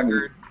Kim go on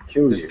record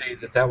kill to you. say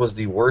that was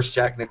the worst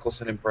Jack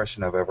Nicholson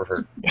impression I've ever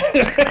heard.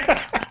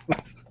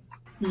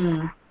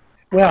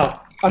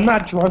 Well, I'm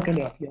not drunk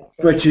enough yet.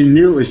 But you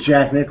knew it was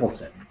Jack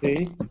Nicholson.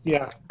 See?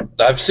 Yeah.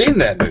 I've seen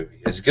that movie.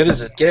 As good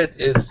as it gets,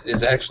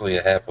 it's actually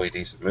a halfway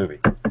decent movie.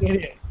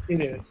 It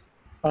is.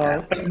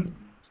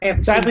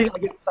 And sadly, I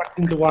get sucked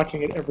into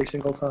watching it every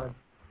single time.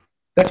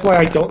 That's why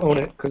I don't own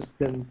it, because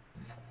then,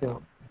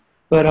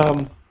 But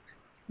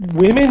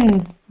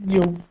women,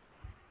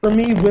 for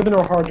me, women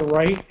are hard to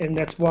write, and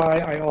that's why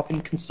I often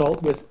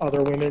consult with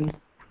other women.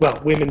 Well,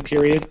 women,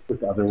 period.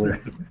 With other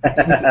women.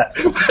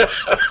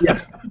 Yeah.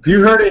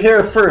 You heard it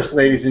here first,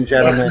 ladies and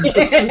gentlemen.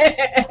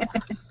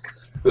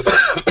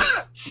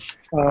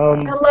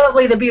 The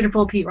lovely, the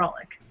beautiful Pete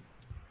Rollick.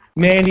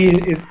 Mandy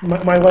is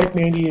my wife.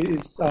 Mandy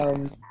is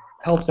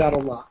helps out a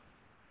lot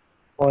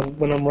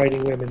when I'm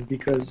writing women,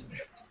 because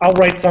I'll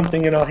write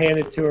something and I'll hand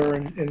it to her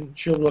and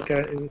she'll look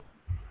at it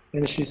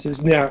and she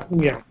says, no,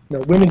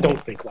 women don't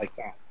think like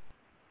that.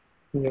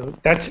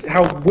 That's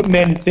how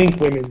men think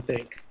women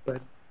think,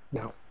 but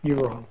no, you're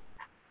wrong.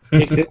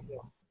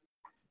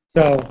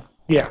 So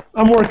yeah,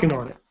 I'm working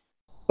on it,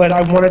 but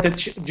I wanted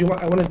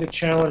to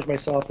challenge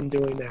myself in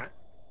doing that,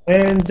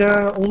 and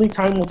only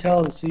time will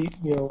tell to see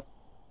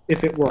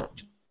if it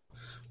worked.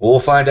 We'll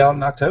find out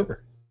in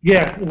October.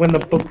 Yeah, when the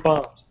book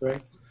bombs,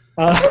 right?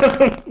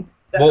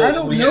 Well, I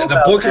don't know the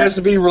about book that. has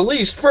to be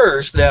released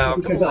first now.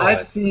 Because Come on.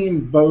 I've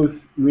seen both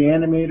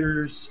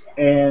Reanimators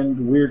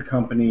and Weird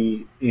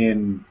Company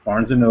in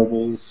Barnes &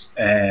 Nobles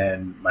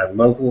and my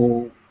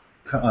local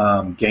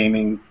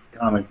gaming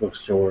comic book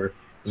store.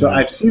 So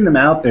I've seen them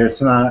out there.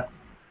 It's not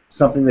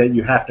something that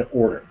you have to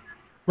order.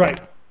 Right.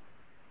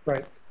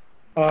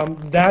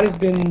 That has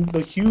been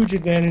the huge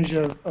advantage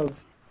of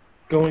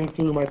going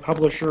through my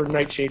publisher,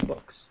 Nightshade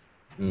Books.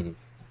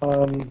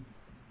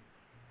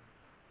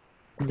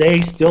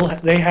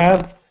 They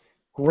have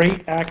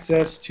great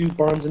access to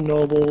Barnes &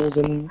 Nobles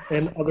and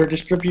other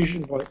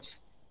distribution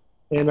points,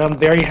 and I'm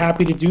very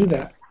happy to do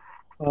that.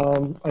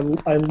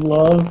 I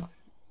love.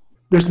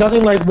 There's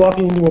nothing like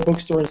walking into a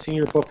bookstore and seeing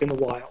your book in the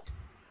wild.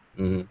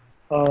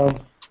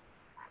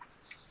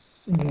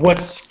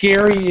 What's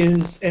scary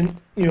is, and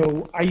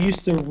I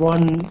used to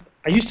run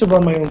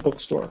my own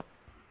bookstore.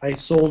 I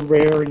sold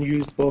rare and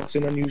used books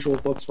and unusual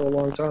books for a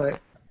long time.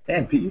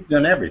 Damn, Pete, you've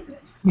done everything.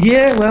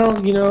 Yeah, well,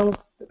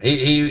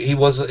 He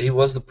was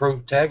the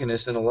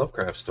protagonist in a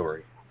Lovecraft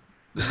story.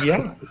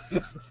 Yeah.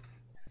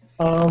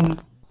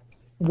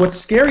 What's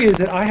scary is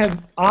that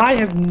I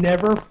have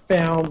never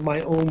found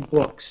my own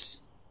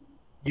books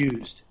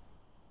used,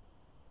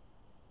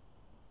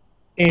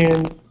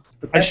 and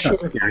But that's not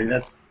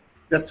scary.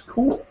 That's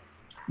cool.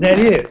 that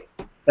is.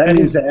 That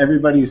means that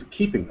everybody's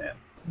keeping them.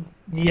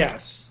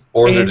 Yes.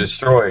 Or they're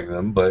destroying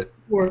them, but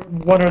Or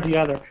one or the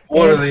other.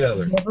 One or the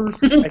other. I've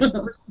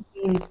never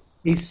seen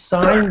a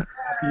signed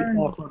copy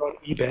offered on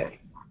eBay.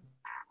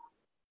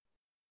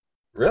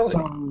 really?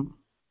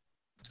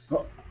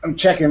 I'm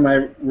checking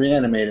my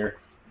Reanimator.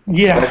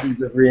 Yeah.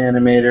 Legends of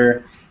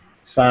Reanimator,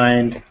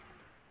 signed.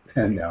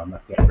 No, I'm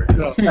not that ready.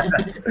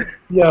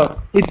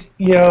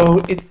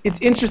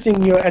 It's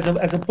interesting.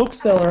 As a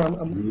bookseller,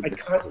 I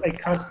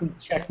constantly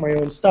check my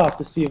own stuff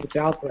to see if it's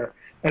out there,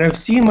 and I've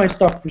seen my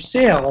stuff for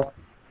sale,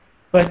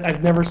 but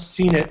I've never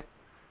seen it,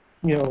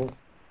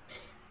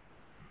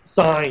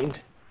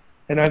 signed,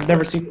 and I've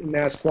never seen it in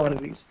mass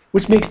quantities,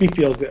 which makes me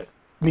feel good.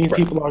 It means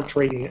people aren't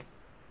trading it.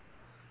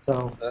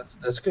 So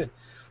That's good.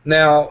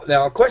 Now,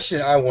 a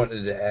question I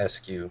wanted to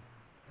ask you,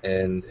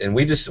 and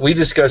we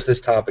discussed this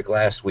topic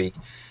last week.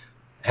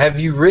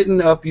 Have you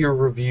written up your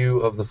review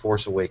of The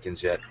Force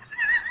Awakens yet?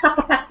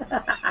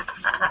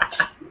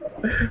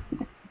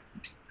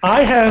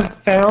 I have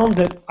found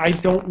that I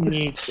don't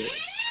need to.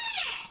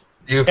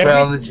 You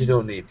found that you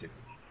don't need to.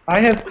 I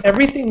have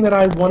everything that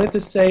I wanted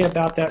to say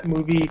about that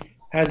movie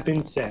has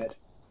been said.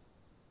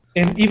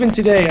 And even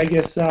today, I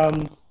guess,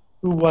 who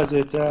was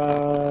it?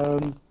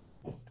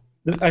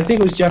 I think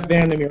it was Jeff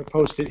Vandermeer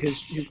posted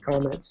his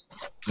comments,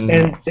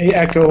 and they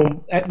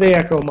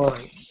echo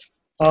mine.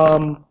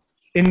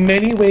 In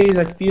many ways,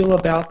 I feel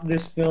about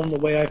this film the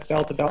way I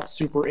felt about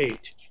Super 8.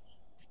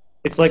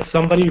 It's like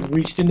somebody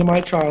reached into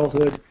my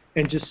childhood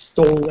and just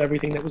stole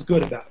everything that was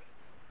good about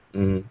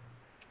it.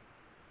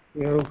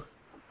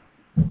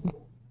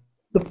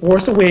 The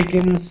Force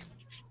Awakens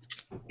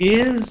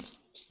is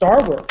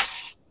Star Wars.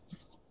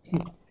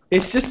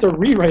 It's just a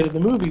rewrite of the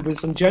movie with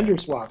some gender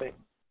swapping.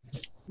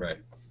 Right.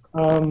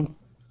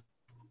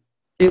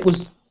 It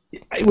was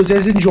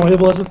as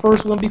enjoyable as the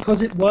first one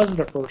because it was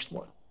the first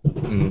one.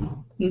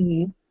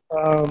 The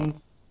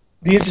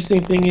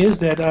interesting thing is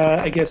that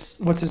I guess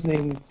what's his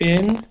name,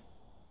 Ben.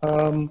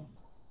 Ben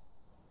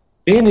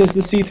is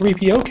the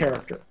C-3PO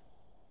character,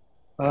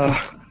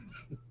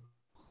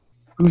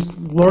 who's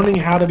learning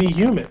how to be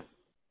human,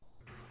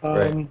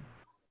 Right.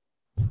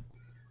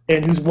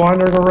 and who's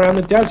wandering around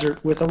the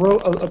desert with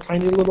a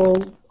tiny little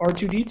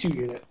R2-D2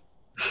 unit,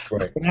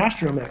 Right. an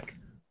astromech.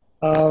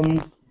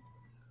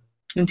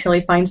 Until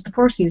he finds the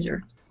Force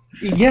user.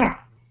 Yeah.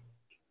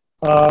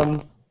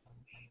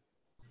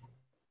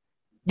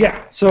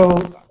 Yeah. So.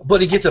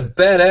 But he gets a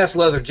badass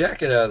leather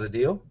jacket out of the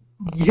deal.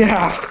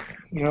 Yeah.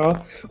 You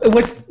know,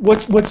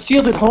 what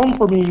sealed it home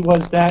for me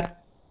was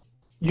that,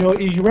 you know,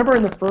 you remember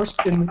in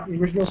the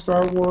original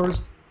Star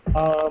Wars,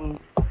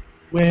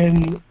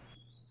 when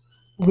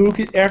Luke,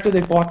 after they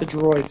bought the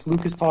droids,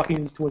 Luke is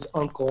talking to his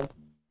uncle,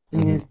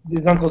 and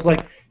his uncle's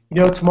like, you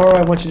know, tomorrow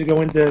I want you to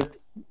go into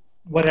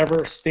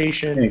whatever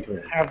station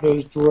and have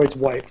those droids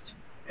wiped.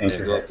 Yeah,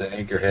 go up to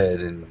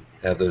Anchorhead and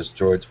have those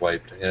droids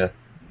wiped. Yeah.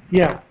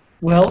 Yeah.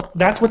 Well,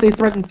 that's what they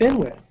threatened Finn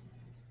with.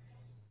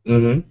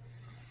 Mm-hmm.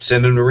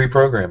 Send him to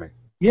reprogramming.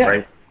 Yeah.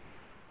 Right.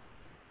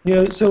 You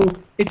know, so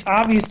it's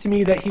obvious to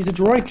me that he's a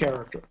droid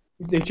character.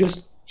 They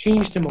just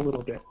changed him a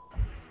little bit.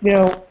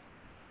 Now,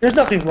 there's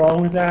nothing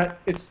wrong with that.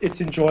 It's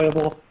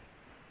enjoyable,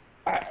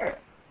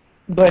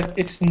 but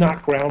it's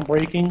not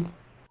groundbreaking.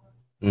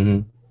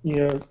 Mm-hmm. You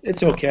know,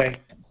 it's okay.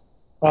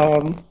 I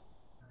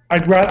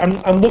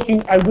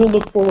will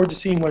look forward to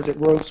seeing, what is it,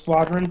 Rogue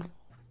Squadron?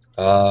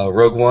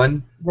 Rogue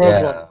One.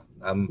 Rogue One.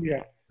 I'm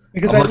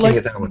because I'm looking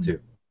at that one too.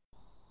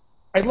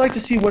 I'd like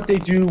to see what they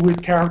do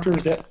with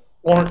characters that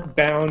aren't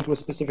bound to a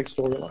specific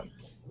storyline.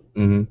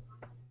 Mm-hmm.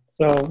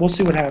 So we'll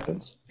see what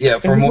happens. Yeah,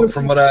 from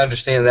what I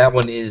understand, that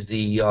one is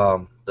the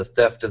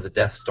theft of the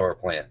Death Star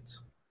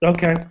plans.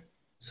 Okay.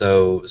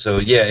 So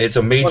yeah, it's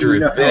a major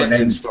event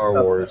in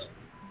Star Wars.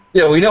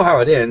 Yeah, we know how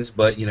it ends,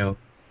 but you know,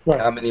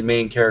 how many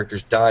main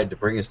characters died to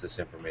bring us this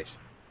information?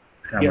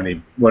 How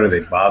many? What are they?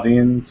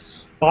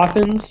 Bothians?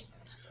 Bothans?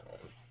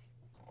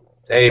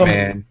 Hey,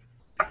 man.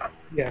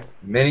 Yeah.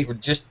 Many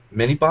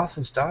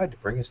Bothans died to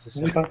bring us this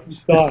information. Many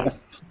Bothans died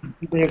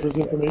to bring us this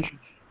information.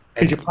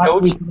 And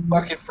don't you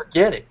fucking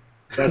forget it.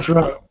 That's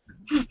right.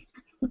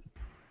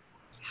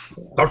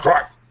 That's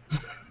right.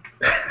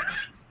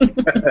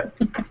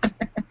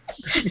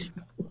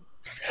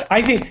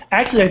 I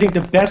think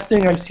the best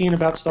thing I've seen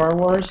about Star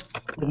Wars,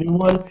 the new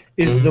one,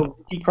 is the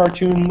Wiki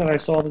cartoon that I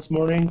saw this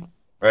morning.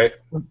 Right.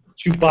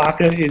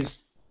 Chewbacca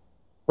is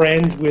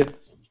friends with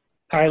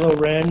Kylo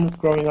Ren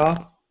growing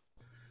up.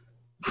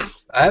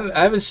 I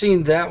haven't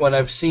seen that one.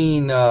 I've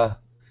seen a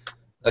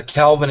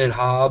Calvin and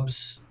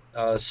Hobbes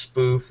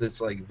spoof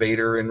that's like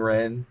Vader and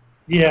Ren.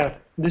 Yeah,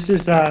 this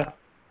is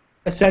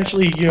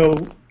essentially, you know,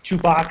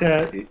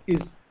 Chewbacca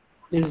is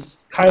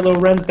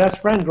Kylo Ren's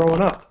best friend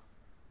growing up.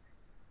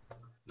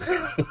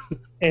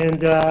 And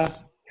the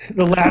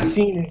last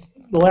scene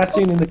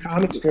in the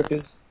comic strip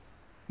is,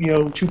 you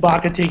know,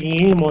 Chewbacca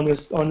taking aim on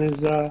his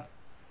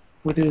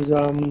with his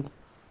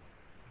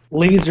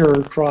laser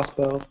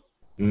crossbow.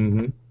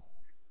 Mm-hmm.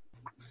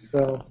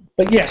 So,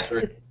 but yeah,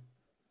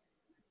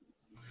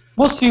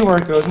 we'll see where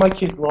it goes. My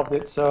kids loved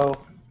it, so.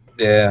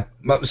 Yeah,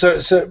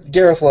 so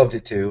Gareth loved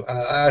it too.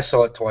 I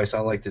saw it twice. I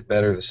liked it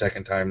better the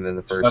second time than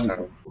the first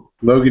time.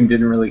 Logan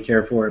didn't really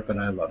care for it, but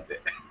I loved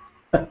it.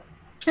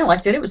 I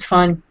liked it. It was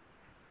fun.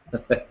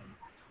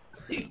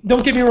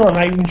 Don't get me wrong.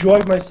 I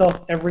enjoyed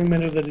myself every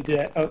minute that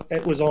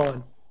it was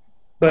on.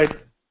 But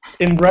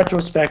in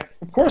retrospect,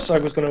 of course I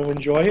was going to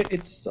enjoy it.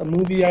 It's a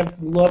movie I've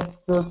loved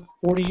for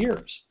 40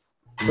 years.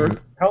 Mm-hmm.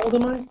 How old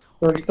am I?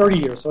 30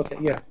 years. Okay,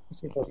 yeah. Let's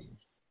say 30 years.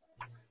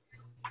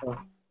 So.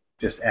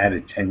 Just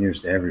added 10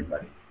 years to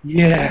everybody.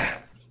 Yeah.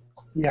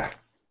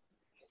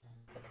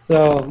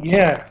 So,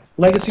 yeah.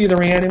 Legacy of the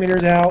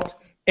Reanimator's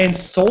out and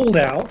sold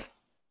out.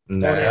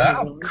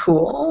 Nah.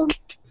 Cool.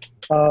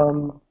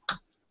 So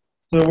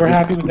we're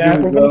happy with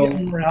that. We're going to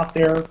get more out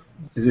there.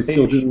 Is it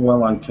still doing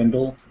well on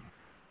Kindle?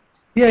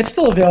 Yeah, it's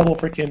still available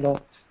for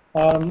Kindle.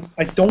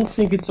 I don't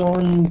think it's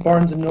on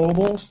Barnes &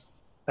 Noble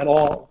at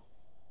all.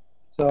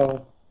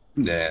 So.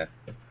 Yeah.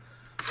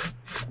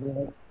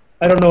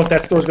 I don't know if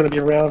that store's going to be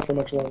around for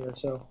much longer.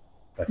 So.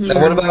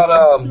 Now, what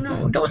about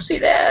No, don't say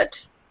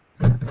that.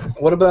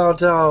 What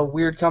about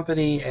Weird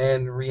Company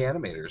and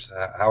Reanimators?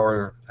 How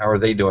are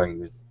they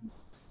doing?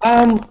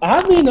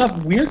 Oddly enough,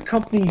 Weird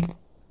Company.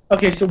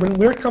 Okay, so when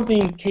Weird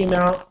Company came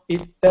out,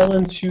 it fell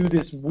into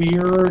this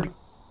weird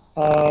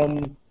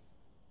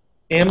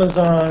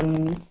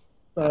Amazon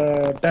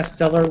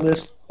bestseller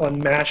list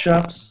on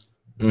mashups.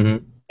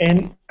 Mm-hmm.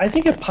 And I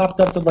think it popped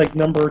up to like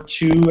number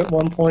 2 at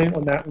one point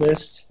on that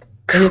list.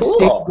 And it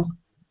stayed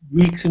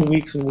weeks and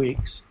weeks and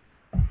weeks,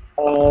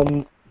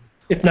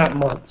 if not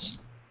months.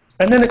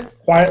 And then it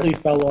quietly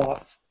fell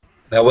off.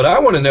 Now, what I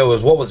want to know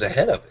is what was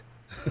ahead of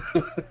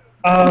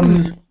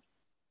it.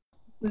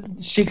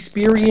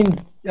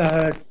 Shakespearean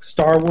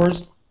Star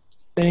Wars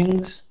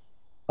things.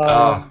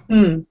 That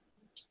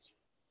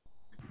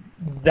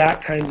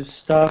kind of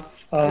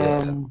stuff.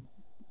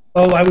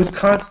 Oh, I was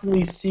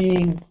constantly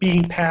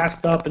being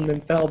passed up and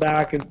then fell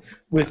back, and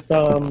with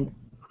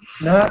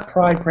not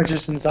Pride,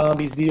 Prejudice, and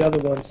Zombies, the other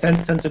one,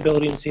 Sense,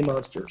 Sensibility, and Sea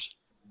Monsters.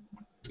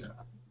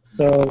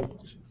 So,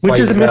 which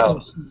is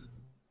amazing.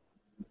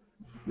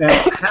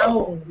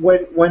 Now,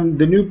 when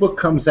the new book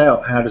comes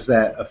out, how does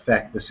that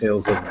affect the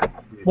sales of it?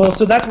 Well,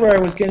 so that's where I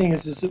was getting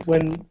is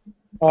when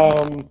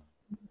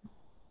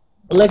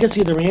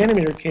Legacy of the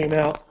Reanimator came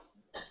out,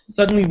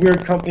 suddenly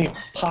Weird Company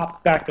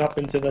popped back up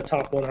into the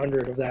top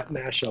 100 of that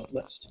mashup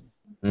list.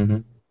 Mm-hmm.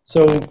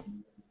 So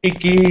it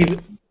gave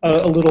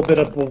a little bit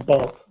of a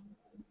bump.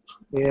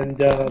 And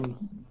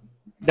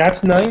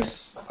that's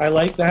nice. I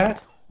like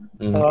that.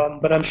 Mm-hmm.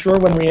 But I'm sure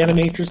when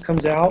Reanimatrix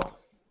comes out,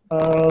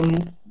 I'll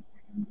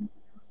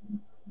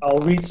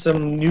reach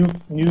some new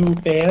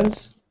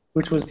fans,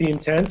 which was the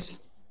intent.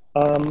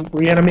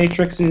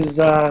 Reanimatrix is,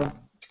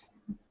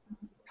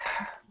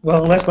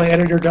 well, unless my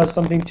editor does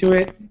something to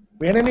it,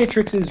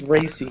 Reanimatrix is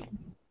racy.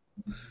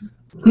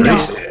 No,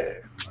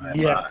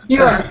 Yeah.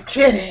 you're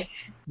kidding.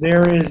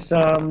 There is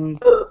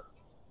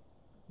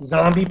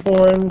zombie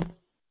porn,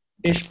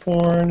 fish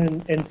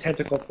porn, and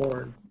tentacle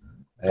porn.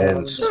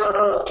 And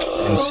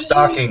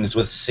stockings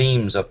with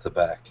seams up the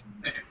back.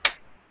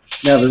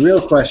 Now the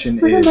real question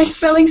Look at my is,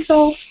 smelling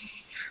salts.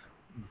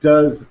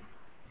 does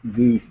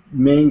the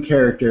main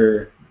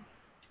character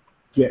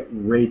get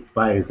raped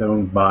by his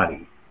own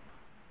body?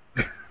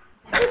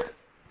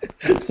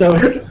 So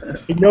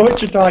you know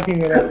what you're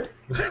talking about.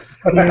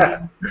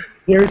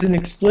 There's an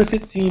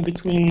explicit scene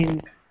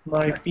between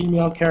my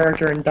female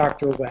character and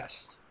Dr.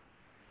 West.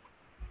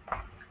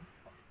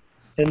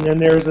 And then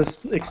there's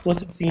an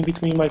explicit scene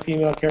between my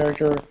female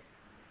character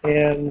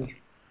and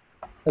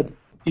a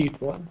deep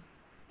one.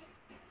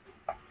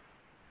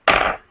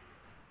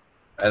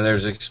 And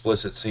there's an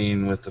explicit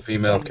scene with the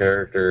female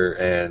character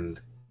and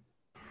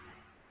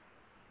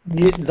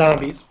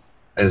Zombies.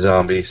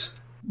 zombies.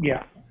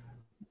 Yeah.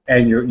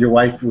 And your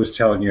wife was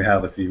telling you how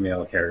the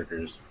female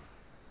characters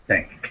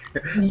think,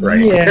 right?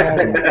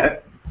 Yeah.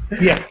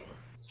 Yeah.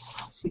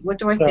 See, what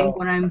do I So- think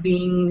when I'm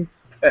being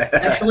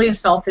sexually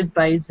assaulted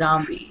by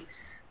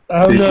zombies?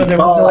 Oh, Did no, you there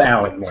call was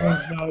Alan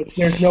Moore? no,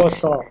 there's no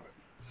assault.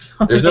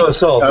 There's no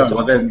assault. Oh, it's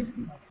well all,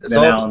 then it's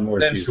all Alan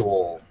Moore's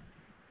sensual.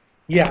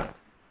 Yeah.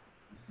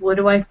 What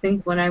do I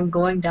think when I'm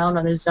going down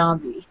on a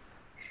zombie?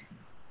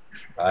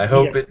 I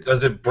hope Yeah. it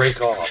doesn't break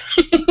off.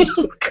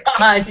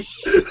 God.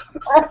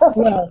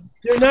 Well,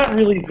 they're not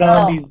really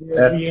zombies. They're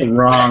That's the reanimated.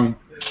 wrong.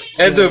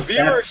 And the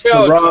viewer That's the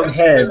count wrong has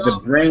head. been The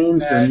off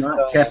brains are that,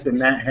 not kept in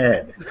that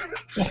head.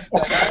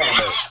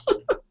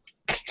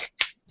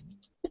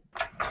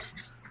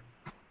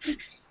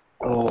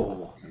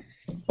 Oh,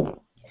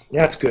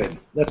 that's good.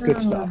 That's good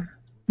stuff.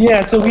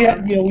 Yeah, so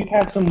we've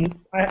had some.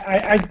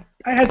 I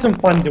had some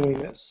fun doing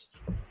this,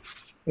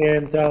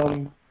 and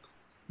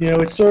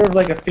it's sort of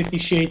like a 50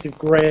 Shades of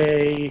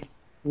Grey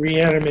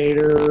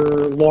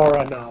Reanimator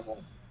Laura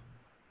novel.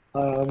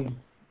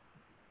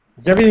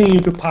 It's everything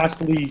you could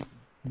possibly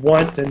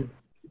want and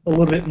a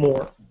little bit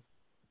more.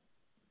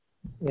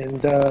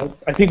 And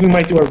I think we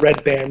might do a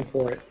red band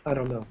for it. I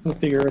don't know. We'll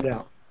figure it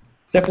out.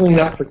 Definitely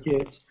not for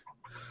kids.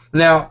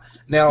 Now,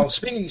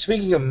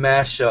 speaking of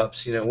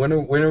mashups, when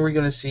are we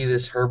going to see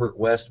this Herbert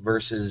West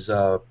versus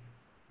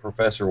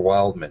Professor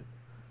Wildman?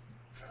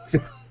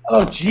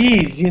 Oh,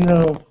 geez,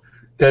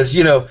 Because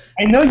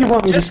I know you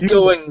want me to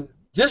do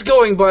just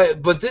going by,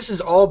 but this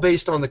is all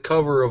based on the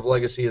cover of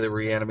Legacy of the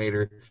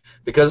Reanimator.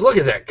 Because look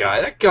at that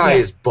guy. That guy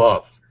is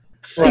buff.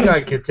 That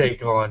guy could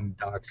take on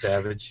Doc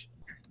Savage.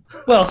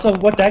 Well, so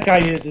what that guy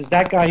is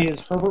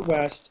Herbert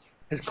West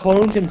has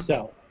cloned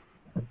himself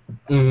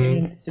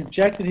Mm-hmm. and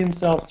subjected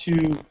himself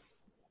to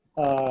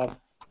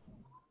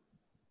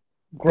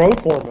growth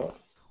hormone.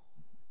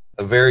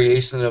 A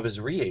variation of his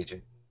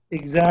reagent.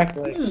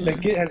 Exactly.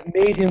 That has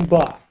made him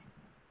buff.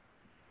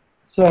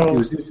 He So,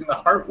 was using the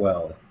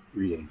Hartwell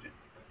reagent.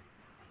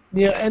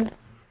 yeah, and,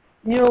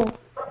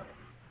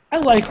 I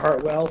like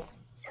Hartwell.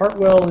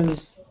 Hartwell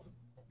is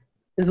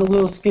a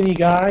little skinny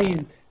guy,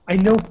 and I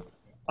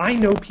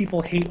know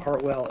people hate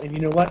Hartwell, and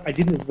you know what? I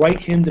didn't write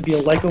him to be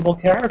a likable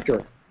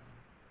character.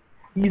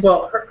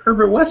 Well,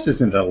 Herbert West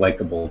isn't a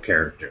likable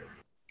character.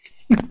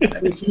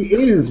 I mean, he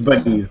is,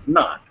 but he's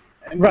not.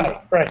 I mean,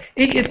 Right.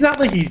 It's not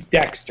like he's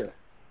Dexter.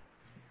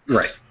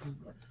 Right.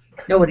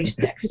 Nobody's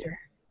Dexter.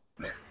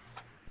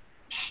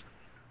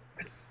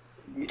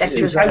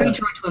 Dexter's a reach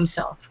to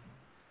himself.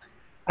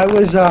 I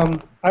was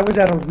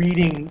at a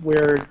reading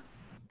where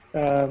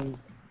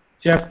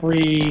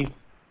Jeffrey,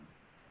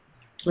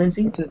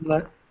 Lindsay? what's his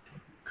name?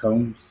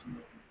 Combs.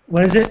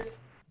 What is it?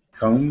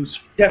 Combs.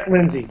 Jeff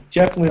Lindsay,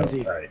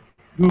 Oh, right.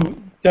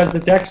 who does the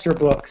Dexter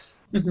books.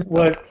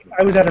 Mhm.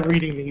 I was at a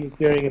reading that he was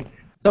doing, and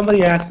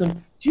somebody asked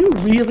him, "Do you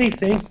really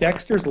think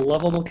Dexter's a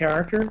lovable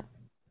character?"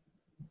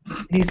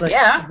 And he's like,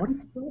 Yeah. "What are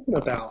you talking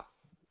about?"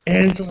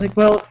 And it's like,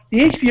 well,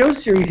 the HBO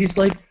series, he's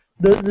like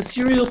the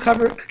serial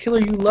killer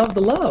you love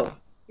to love.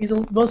 He's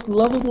the most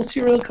lovable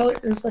serial killer.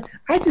 And it's like,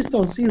 I just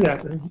don't see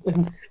that.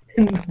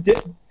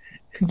 And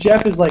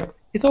Jeff is like,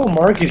 it's all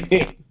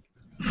marketing.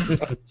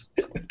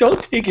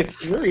 Don't take it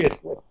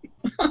seriously.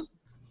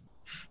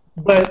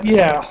 But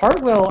yeah,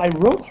 Hartwell, I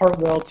wrote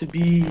Hartwell to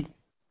be,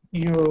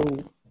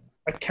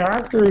 a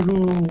character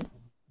who,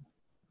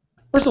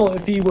 first of all,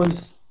 if he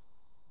was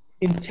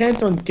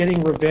intent on getting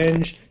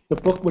revenge, the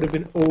book would have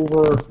been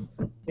over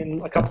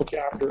in a couple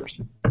chapters.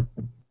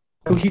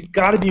 So he's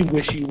got to be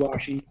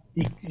wishy-washy.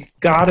 He's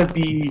got to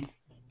be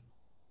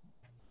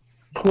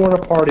torn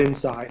apart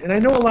inside. And I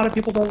know a lot of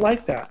people don't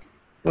like that.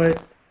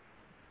 but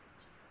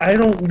I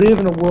don't live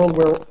in a world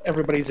where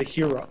everybody's a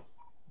hero.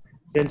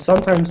 And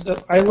sometimes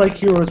I like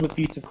heroes with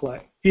feet of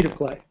clay. Feet of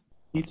clay.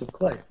 That's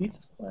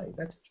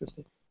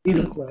interesting. Feet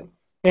of clay.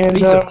 And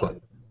Feet of clay.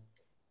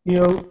 you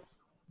know,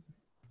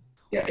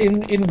 yeah,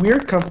 in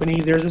Weird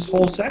Company, there's this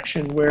whole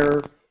section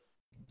where,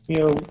 you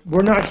know,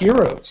 we're not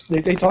heroes.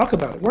 They talk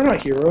about it. We're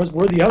not heroes.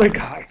 We're the other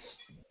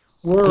guys.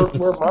 We're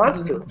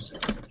monsters.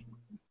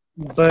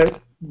 But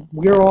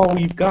we're all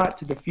we've got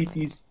to defeat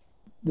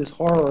this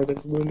horror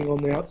that's looming on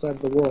the outside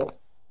of the world.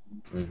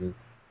 Mm-hmm.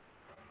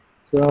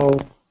 So,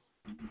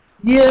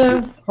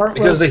 yeah.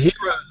 Because the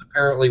heroes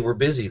apparently were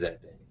busy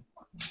that day.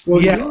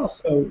 Well, Yeah.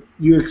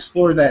 you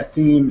explore that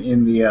theme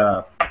in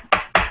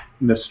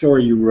the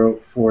story you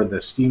wrote for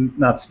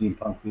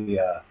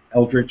the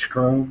Eldritch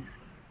Crone.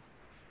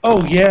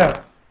 Oh,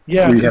 yeah.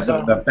 Yeah. Where you have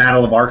the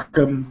Battle of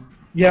Arkham.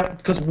 Yeah,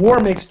 because war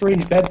makes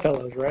strange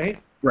bedfellows,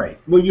 right? Right.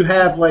 Well, you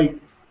have, like,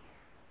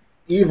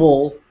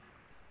 evil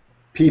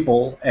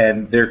people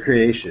and their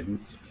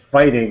creations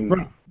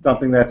fighting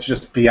something that's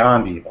just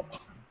beyond evil.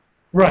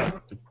 Right.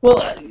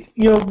 Well,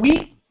 you know,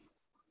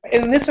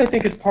 and this I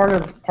think is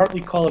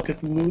partly Call of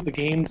Cthulhu, the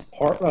game's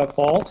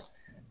fault.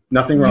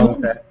 Nothing wrong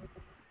with that.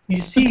 You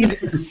see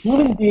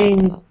human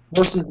beings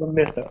versus the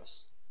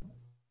mythos.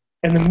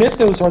 And the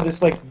mythos are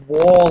this like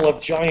wall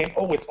of giant,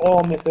 it's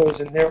all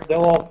mythos, and they'll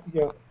all,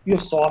 you know, you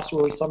have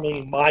sorcerers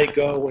summoning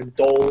Mygo and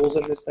Doles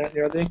and this, that, and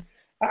the other thing.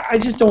 I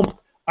just don't,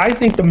 I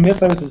think the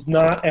mythos is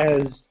not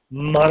as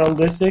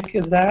monolithic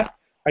as that.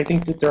 I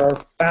think that there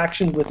are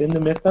factions within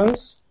the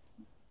mythos.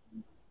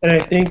 And I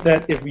think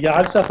that if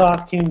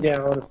Yog-Sothoth came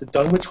down, if the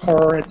Dunwich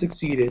Horror had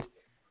succeeded,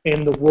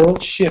 and the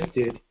world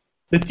shifted,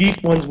 the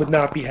Deep Ones would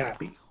not be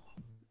happy.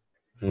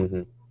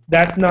 Mm-hmm.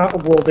 That's not a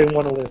world they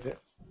want to live in.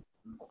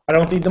 I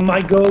don't think the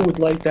Mygo would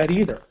like that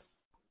either.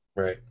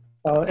 Right.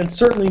 And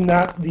certainly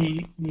not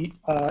the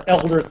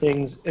elder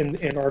things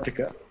in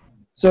Antarctica.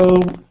 So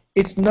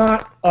it's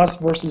not us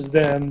versus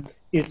them.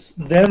 It's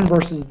them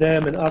versus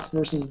them and us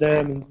versus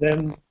them and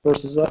them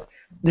versus us.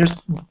 There's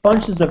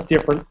bunches of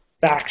different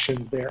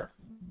factions there.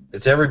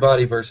 It's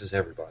everybody versus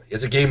everybody.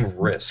 It's a game of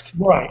Risk.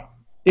 Right.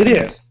 It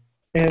is.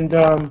 And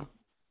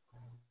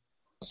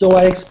so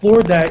I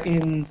explored that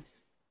in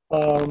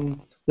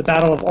the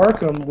Battle of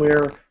Arkham,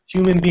 where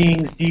human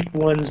beings, Deep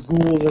Ones,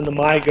 ghouls, and the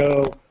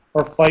Mygo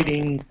are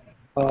fighting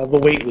the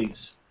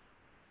Whateleys.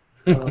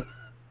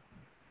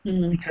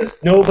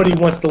 Because nobody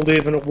wants to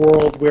live in a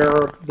world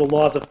where the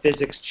laws of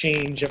physics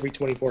change every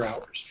 24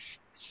 hours.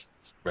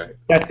 Right.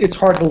 It's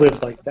hard to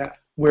live like that.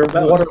 Where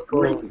That water was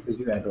great because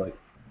you had like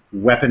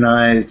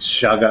weaponized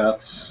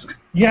Shoggoths.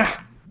 Yeah,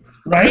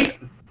 right?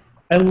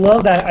 I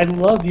love that. I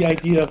love the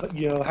idea of,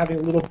 you know, having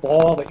a little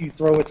ball that you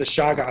throw. It's a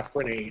Shoggoth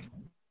grenade.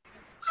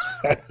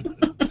 That's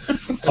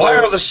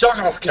Fire the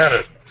Shoggoth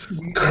cannon!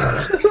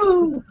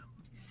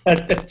 a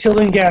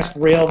Tillinghast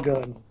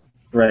railgun.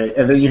 Right,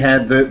 and then you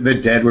had the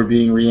dead were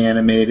being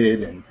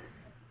reanimated, and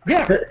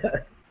Yeah,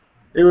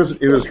 it was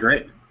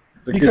great.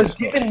 It's a because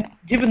good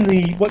given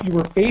what you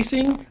were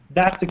facing,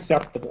 that's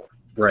acceptable.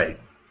 right.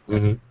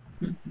 Mm-hmm.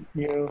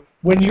 You know,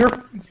 when you're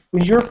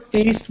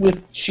faced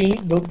with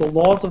the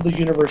laws of the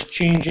universe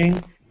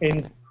changing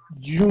and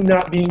you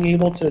not being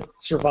able to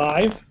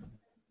survive,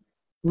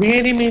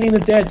 reanimating the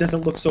dead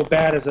doesn't look so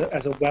bad as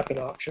a weapon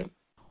option.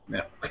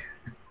 Yeah.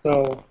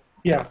 So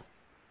yeah,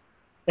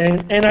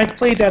 and I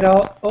played that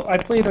out. I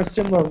played a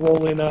similar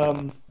role in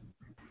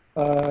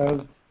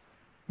the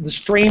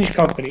Strange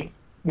Company,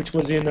 which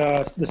was in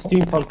the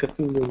Steampunk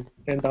Cthulhu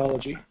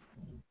anthology.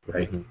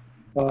 Right.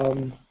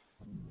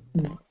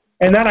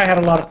 And that I had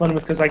a lot of fun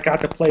with because I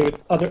got to play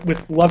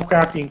with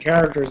Lovecraftian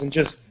characters and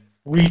just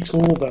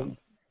retool them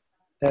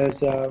as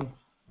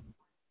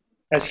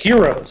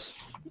heroes.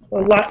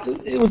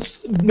 It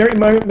was in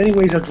many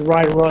ways a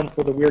dry run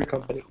for the Weird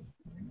Company.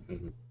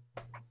 Mm-hmm.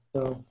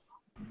 So.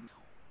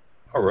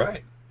 All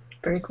right.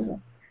 Very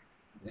cool.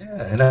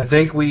 Yeah, and I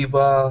think we've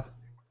gone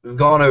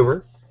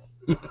over,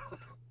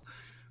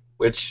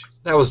 which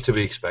that was to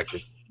be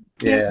expected.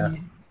 Yeah.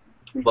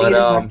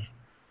 But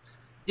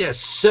yeah.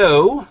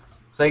 So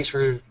thanks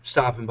for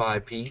stopping by,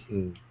 Pete,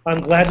 and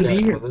I'm glad to be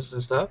chatting here. with us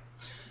and stuff.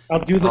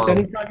 I'll do this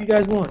anytime you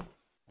guys want.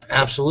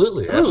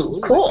 Absolutely, Ooh,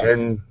 absolutely. cool.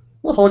 And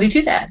We'll hold you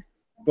to that.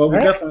 Well, we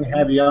Right. definitely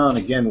have you on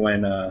again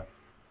when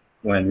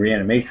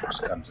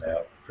Reanimatrix comes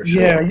out for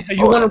sure. Yeah,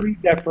 you want to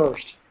read that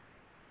first.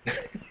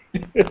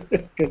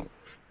 'Cause,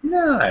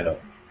 No, I don't.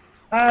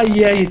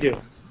 yeah, you do.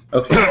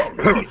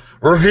 Okay.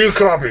 review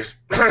copies.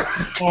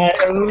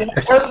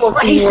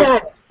 What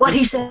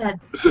he said.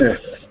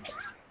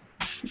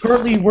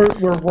 Currently,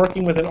 we're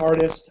working with an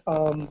artist.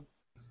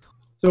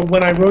 So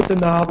when I wrote the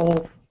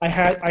novel,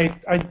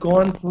 I'd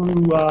gone through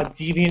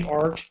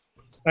DeviantArt.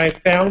 I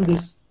found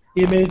this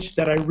image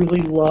that I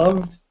really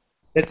loved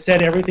that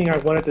said everything I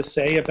wanted to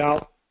say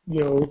about,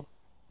 you know,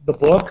 the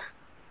book,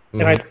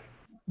 and I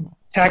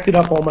tacked it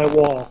up on my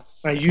wall.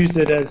 I used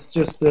it as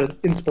just the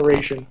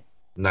inspiration.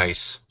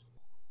 Nice.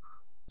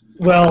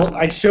 Well,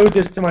 I showed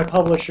this to my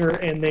publisher,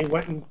 and they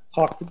went and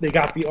talked. They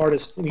got the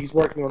artist, and he's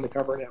working on the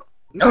cover now.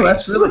 Oh,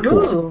 that's really cool.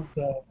 Ooh.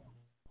 So,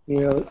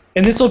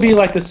 and this will be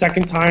like the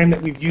second time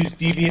that we've used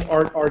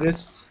DeviantArt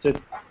artists to,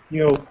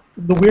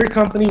 the Weird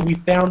Company. We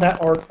found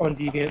that art on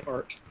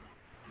DeviantArt.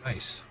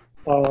 Nice.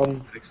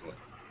 Excellent. Nice.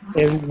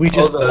 And we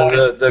just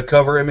the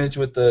cover image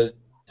with the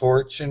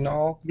torch and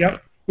all.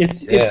 Yep.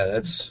 It's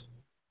that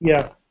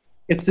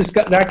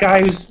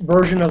guy's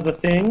version of the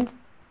Thing.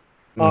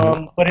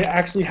 But it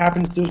actually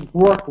happens to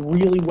work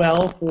really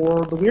well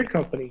for the Weird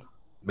Company.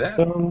 Yeah.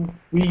 So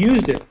we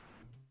used it.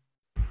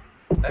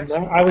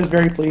 I was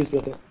very pleased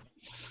with it.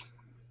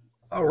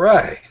 All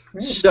right.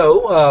 Great.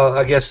 So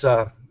I guess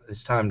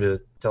it's time to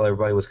tell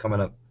everybody what's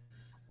coming up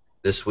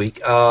this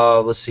week.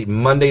 Let's see.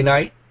 Monday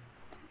night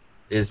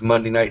is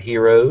Monday Night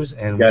Heroes,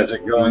 and You guys are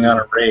going on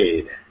a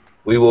raid.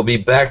 we will be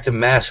back to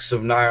Masks of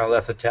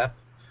Nyarlathotep,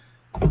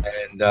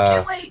 and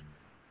Can't wait.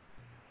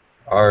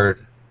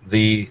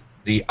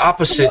 the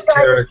opposite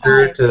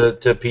character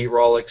to Pete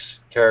Rawlick's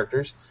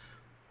characters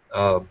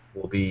will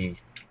be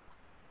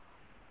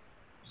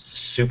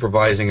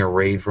supervising a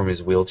raid from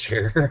his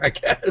wheelchair, I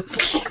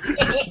guess.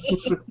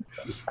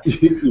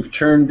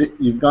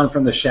 You've gone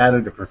from the Shadow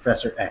to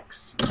Professor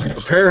X.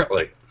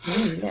 Apparently.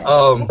 Ooh,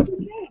 yeah.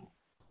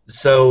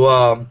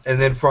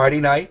 And then Friday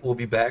night we'll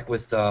be back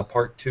with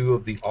part 2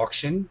 of the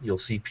auction. You'll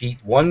see Pete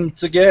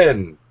once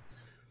again,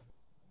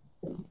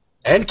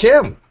 and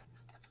Kim.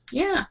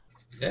 Yeah.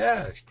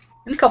 Yeah.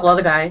 And a couple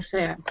other guys.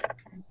 Yeah.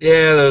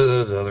 Yeah,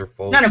 those other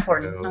folks. Not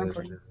important. Not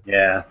important.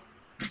 Yeah.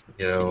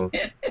 You know.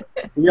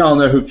 We all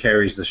know who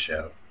carries the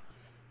show.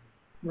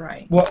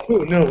 Right. Well,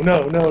 no. No.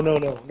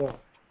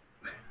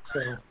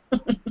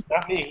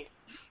 Not me.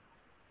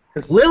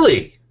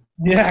 Lily.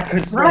 Yeah,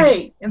 because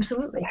Right.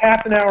 Absolutely.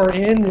 half an hour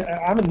in,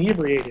 I'm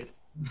inebriated.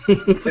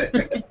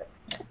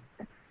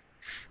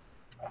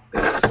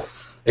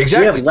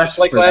 Exactly. less Just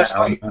like for last that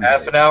on night. Monday.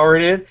 Half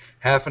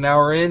an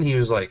hour in, he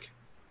was like,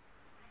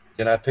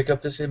 "Can I pick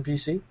up this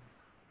NPC?"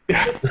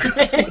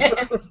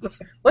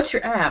 What's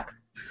your app?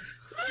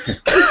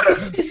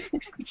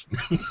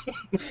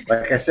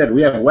 Like I said,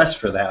 we have Wes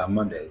for that on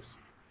Mondays.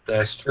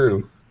 That's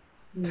true.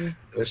 Mm.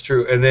 That's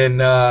true. And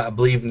then I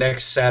believe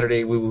next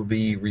Saturday we will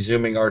be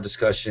resuming our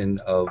discussion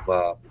of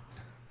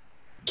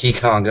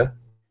Kikanga.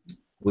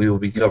 We will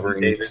be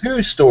covering David.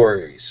 2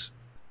 stories.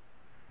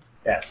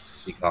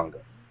 Yes. Kikanga.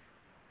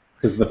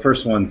 Because the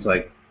first one's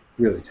like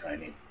really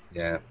tiny.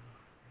 Yeah.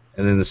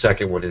 And then the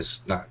second one is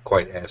not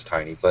quite as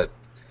tiny, but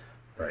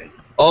Right.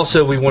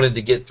 also we wanted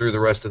to get through the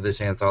rest of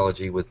this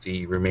anthology with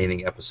the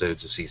remaining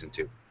episodes of season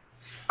 2.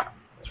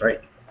 That's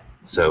right.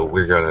 So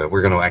we're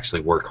gonna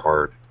actually work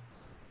hard.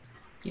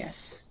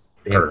 Yes.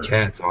 Damn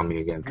cat's on me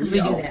again. We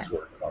do always that.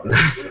 work hard.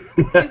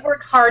 We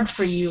work hard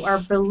for you, our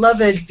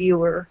beloved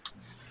viewer.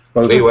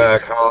 Both We of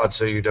work hard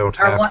so you don't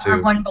have Our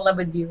to. one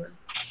beloved viewer.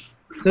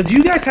 So do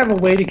you guys have a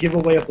way to give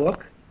away a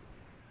book?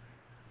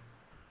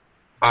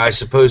 I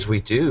suppose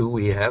we do.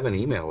 We have an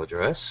email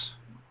address.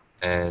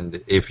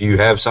 And if you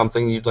have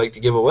something you'd like to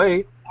give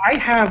away. I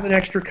have an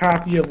extra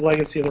copy of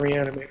Legacy of the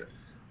Reanimator.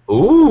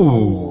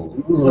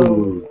 Ooh.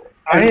 Ooh.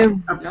 I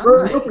am...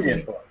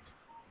 Appropriate book.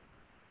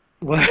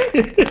 What?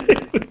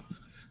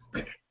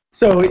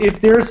 So if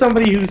there's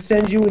somebody who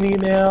sends you an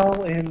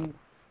email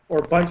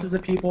or bunches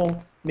of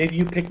people, maybe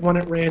you pick one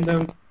at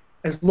random,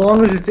 as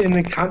long as it's in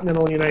the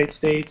continental United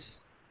States,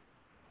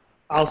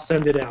 I'll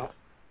send it out.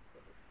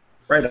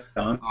 Right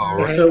on. All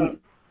right. So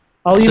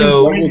I'll even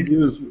So- what sign we'll it.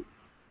 do is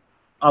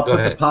I'll Go put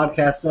ahead. the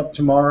podcast up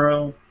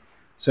tomorrow,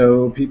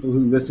 so people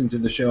who listen to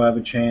the show have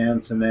a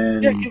chance, and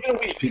then Yeah, give it a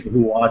week. people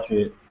who watch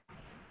it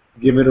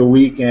give it a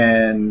week,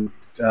 and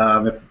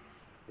if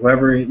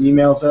whoever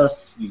emails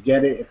us, you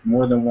get it. If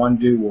more than one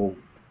do, we'll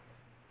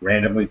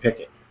randomly pick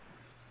it.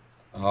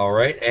 All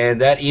right. And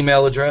that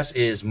email address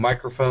is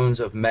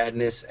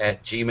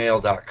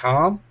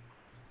microphonesofmadness@gmail.com.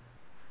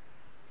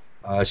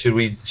 Should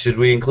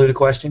we include a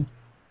question?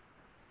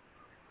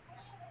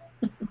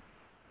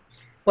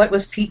 What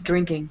was Pete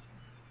drinking?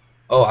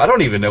 Oh, I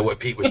don't even know what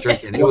Pete was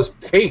drinking. It was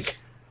pink.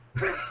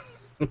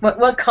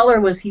 What color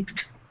was he?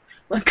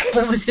 What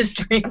color was his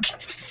drink?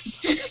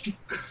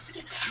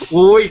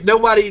 Well, wait,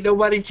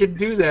 nobody can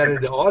do that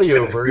in the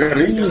audio version.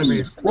 It's gonna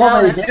be.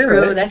 Well, No, they that's do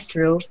true. it. That's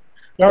true.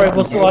 All right,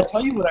 well, so I'll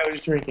tell you what I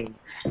was drinking.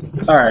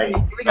 All right.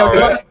 Here we go. All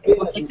right.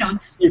 We'll take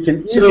notes. You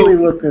can So- easily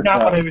look this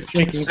Not up. what I was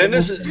drinking. Send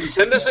us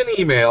an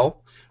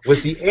email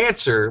with the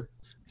answer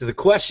to the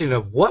question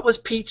of what was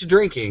Pete's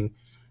drinking,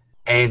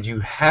 and you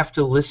have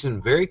to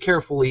listen very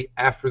carefully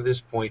after this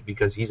point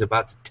because he's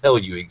about to tell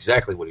you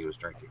exactly what he was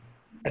drinking.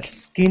 A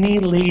Skinny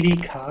Lady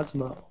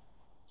Cosmo.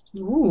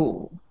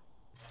 Ooh.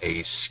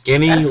 A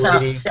Skinny That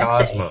sounds Lady sexy.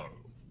 Cosmo.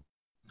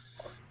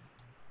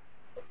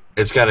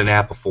 It's got an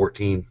app of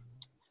 14.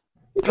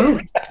 Ooh.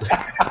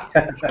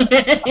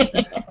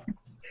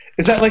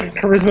 Is that like a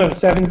charisma of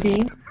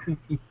 17?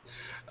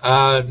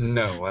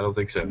 No, I don't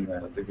think so. I think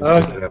it's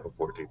just Okay. an app of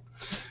 14.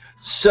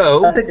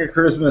 So, I think a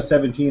charisma of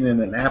 17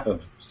 and an app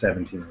of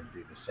 17 would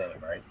be the same,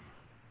 right?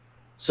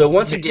 So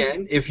once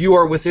again, if you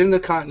are within the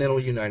continental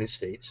United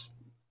States,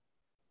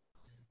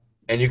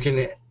 and you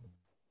can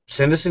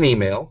send us an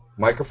email,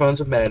 Everybody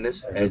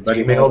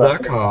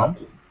microphonesofmadness@gmail.com.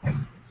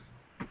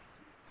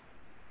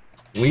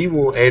 We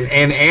will and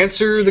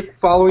answer the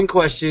following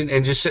question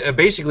and just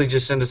basically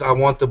just send us "I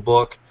want the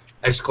book!" !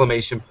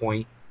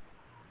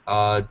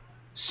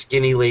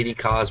 Skinny Lady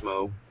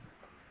Cosmo,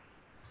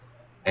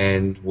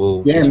 and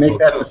we'll Yeah, get you make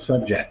hooked that up. the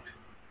subject.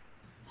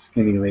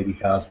 Skinny Lady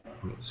Cosmo.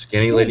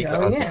 Skinny There Lady you go,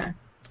 Cosmo. yeah.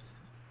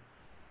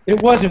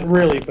 It wasn't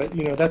really, but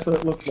that's what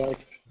it looked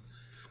like.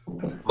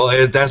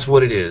 Well, that's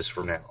what it is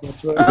for now,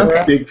 That's what It's a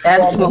Okay, big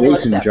that's what we'll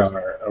mason accept.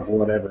 jar of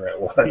whatever it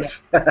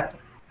was.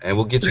 and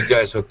we'll get you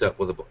guys hooked up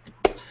with a book.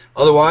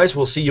 Otherwise,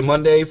 we'll see you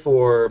Monday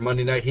for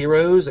Monday Night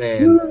Heroes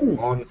and Woo.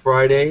 on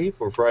Friday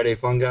for Friday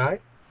Fungi.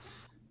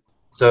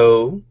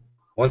 So,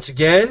 once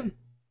again,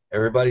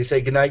 everybody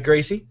say goodnight,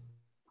 Gracie.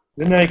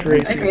 Good night,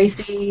 Gracie. Hi,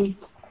 Gracie.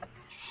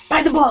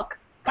 Buy the book.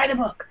 Buy the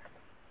book.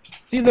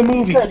 See the It's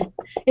movie. good.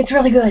 It's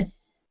really good.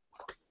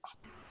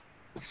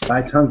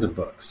 Buy tons of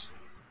books.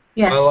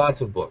 Yes. Buy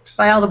lots of books.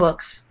 Buy all the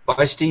books.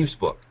 Buy Steve's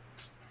book.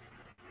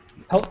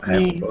 Help I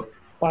have a me book.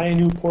 buy a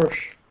new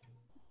Porsche.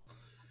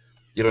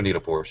 You don't need a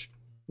Porsche.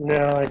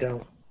 No, I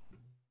don't.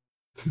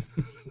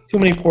 Too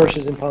many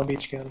Porsches in Palm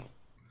Beach County.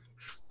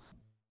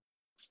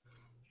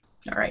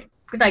 All right.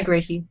 Good night,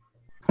 Gracie.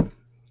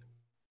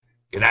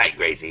 Good night,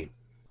 Gracie.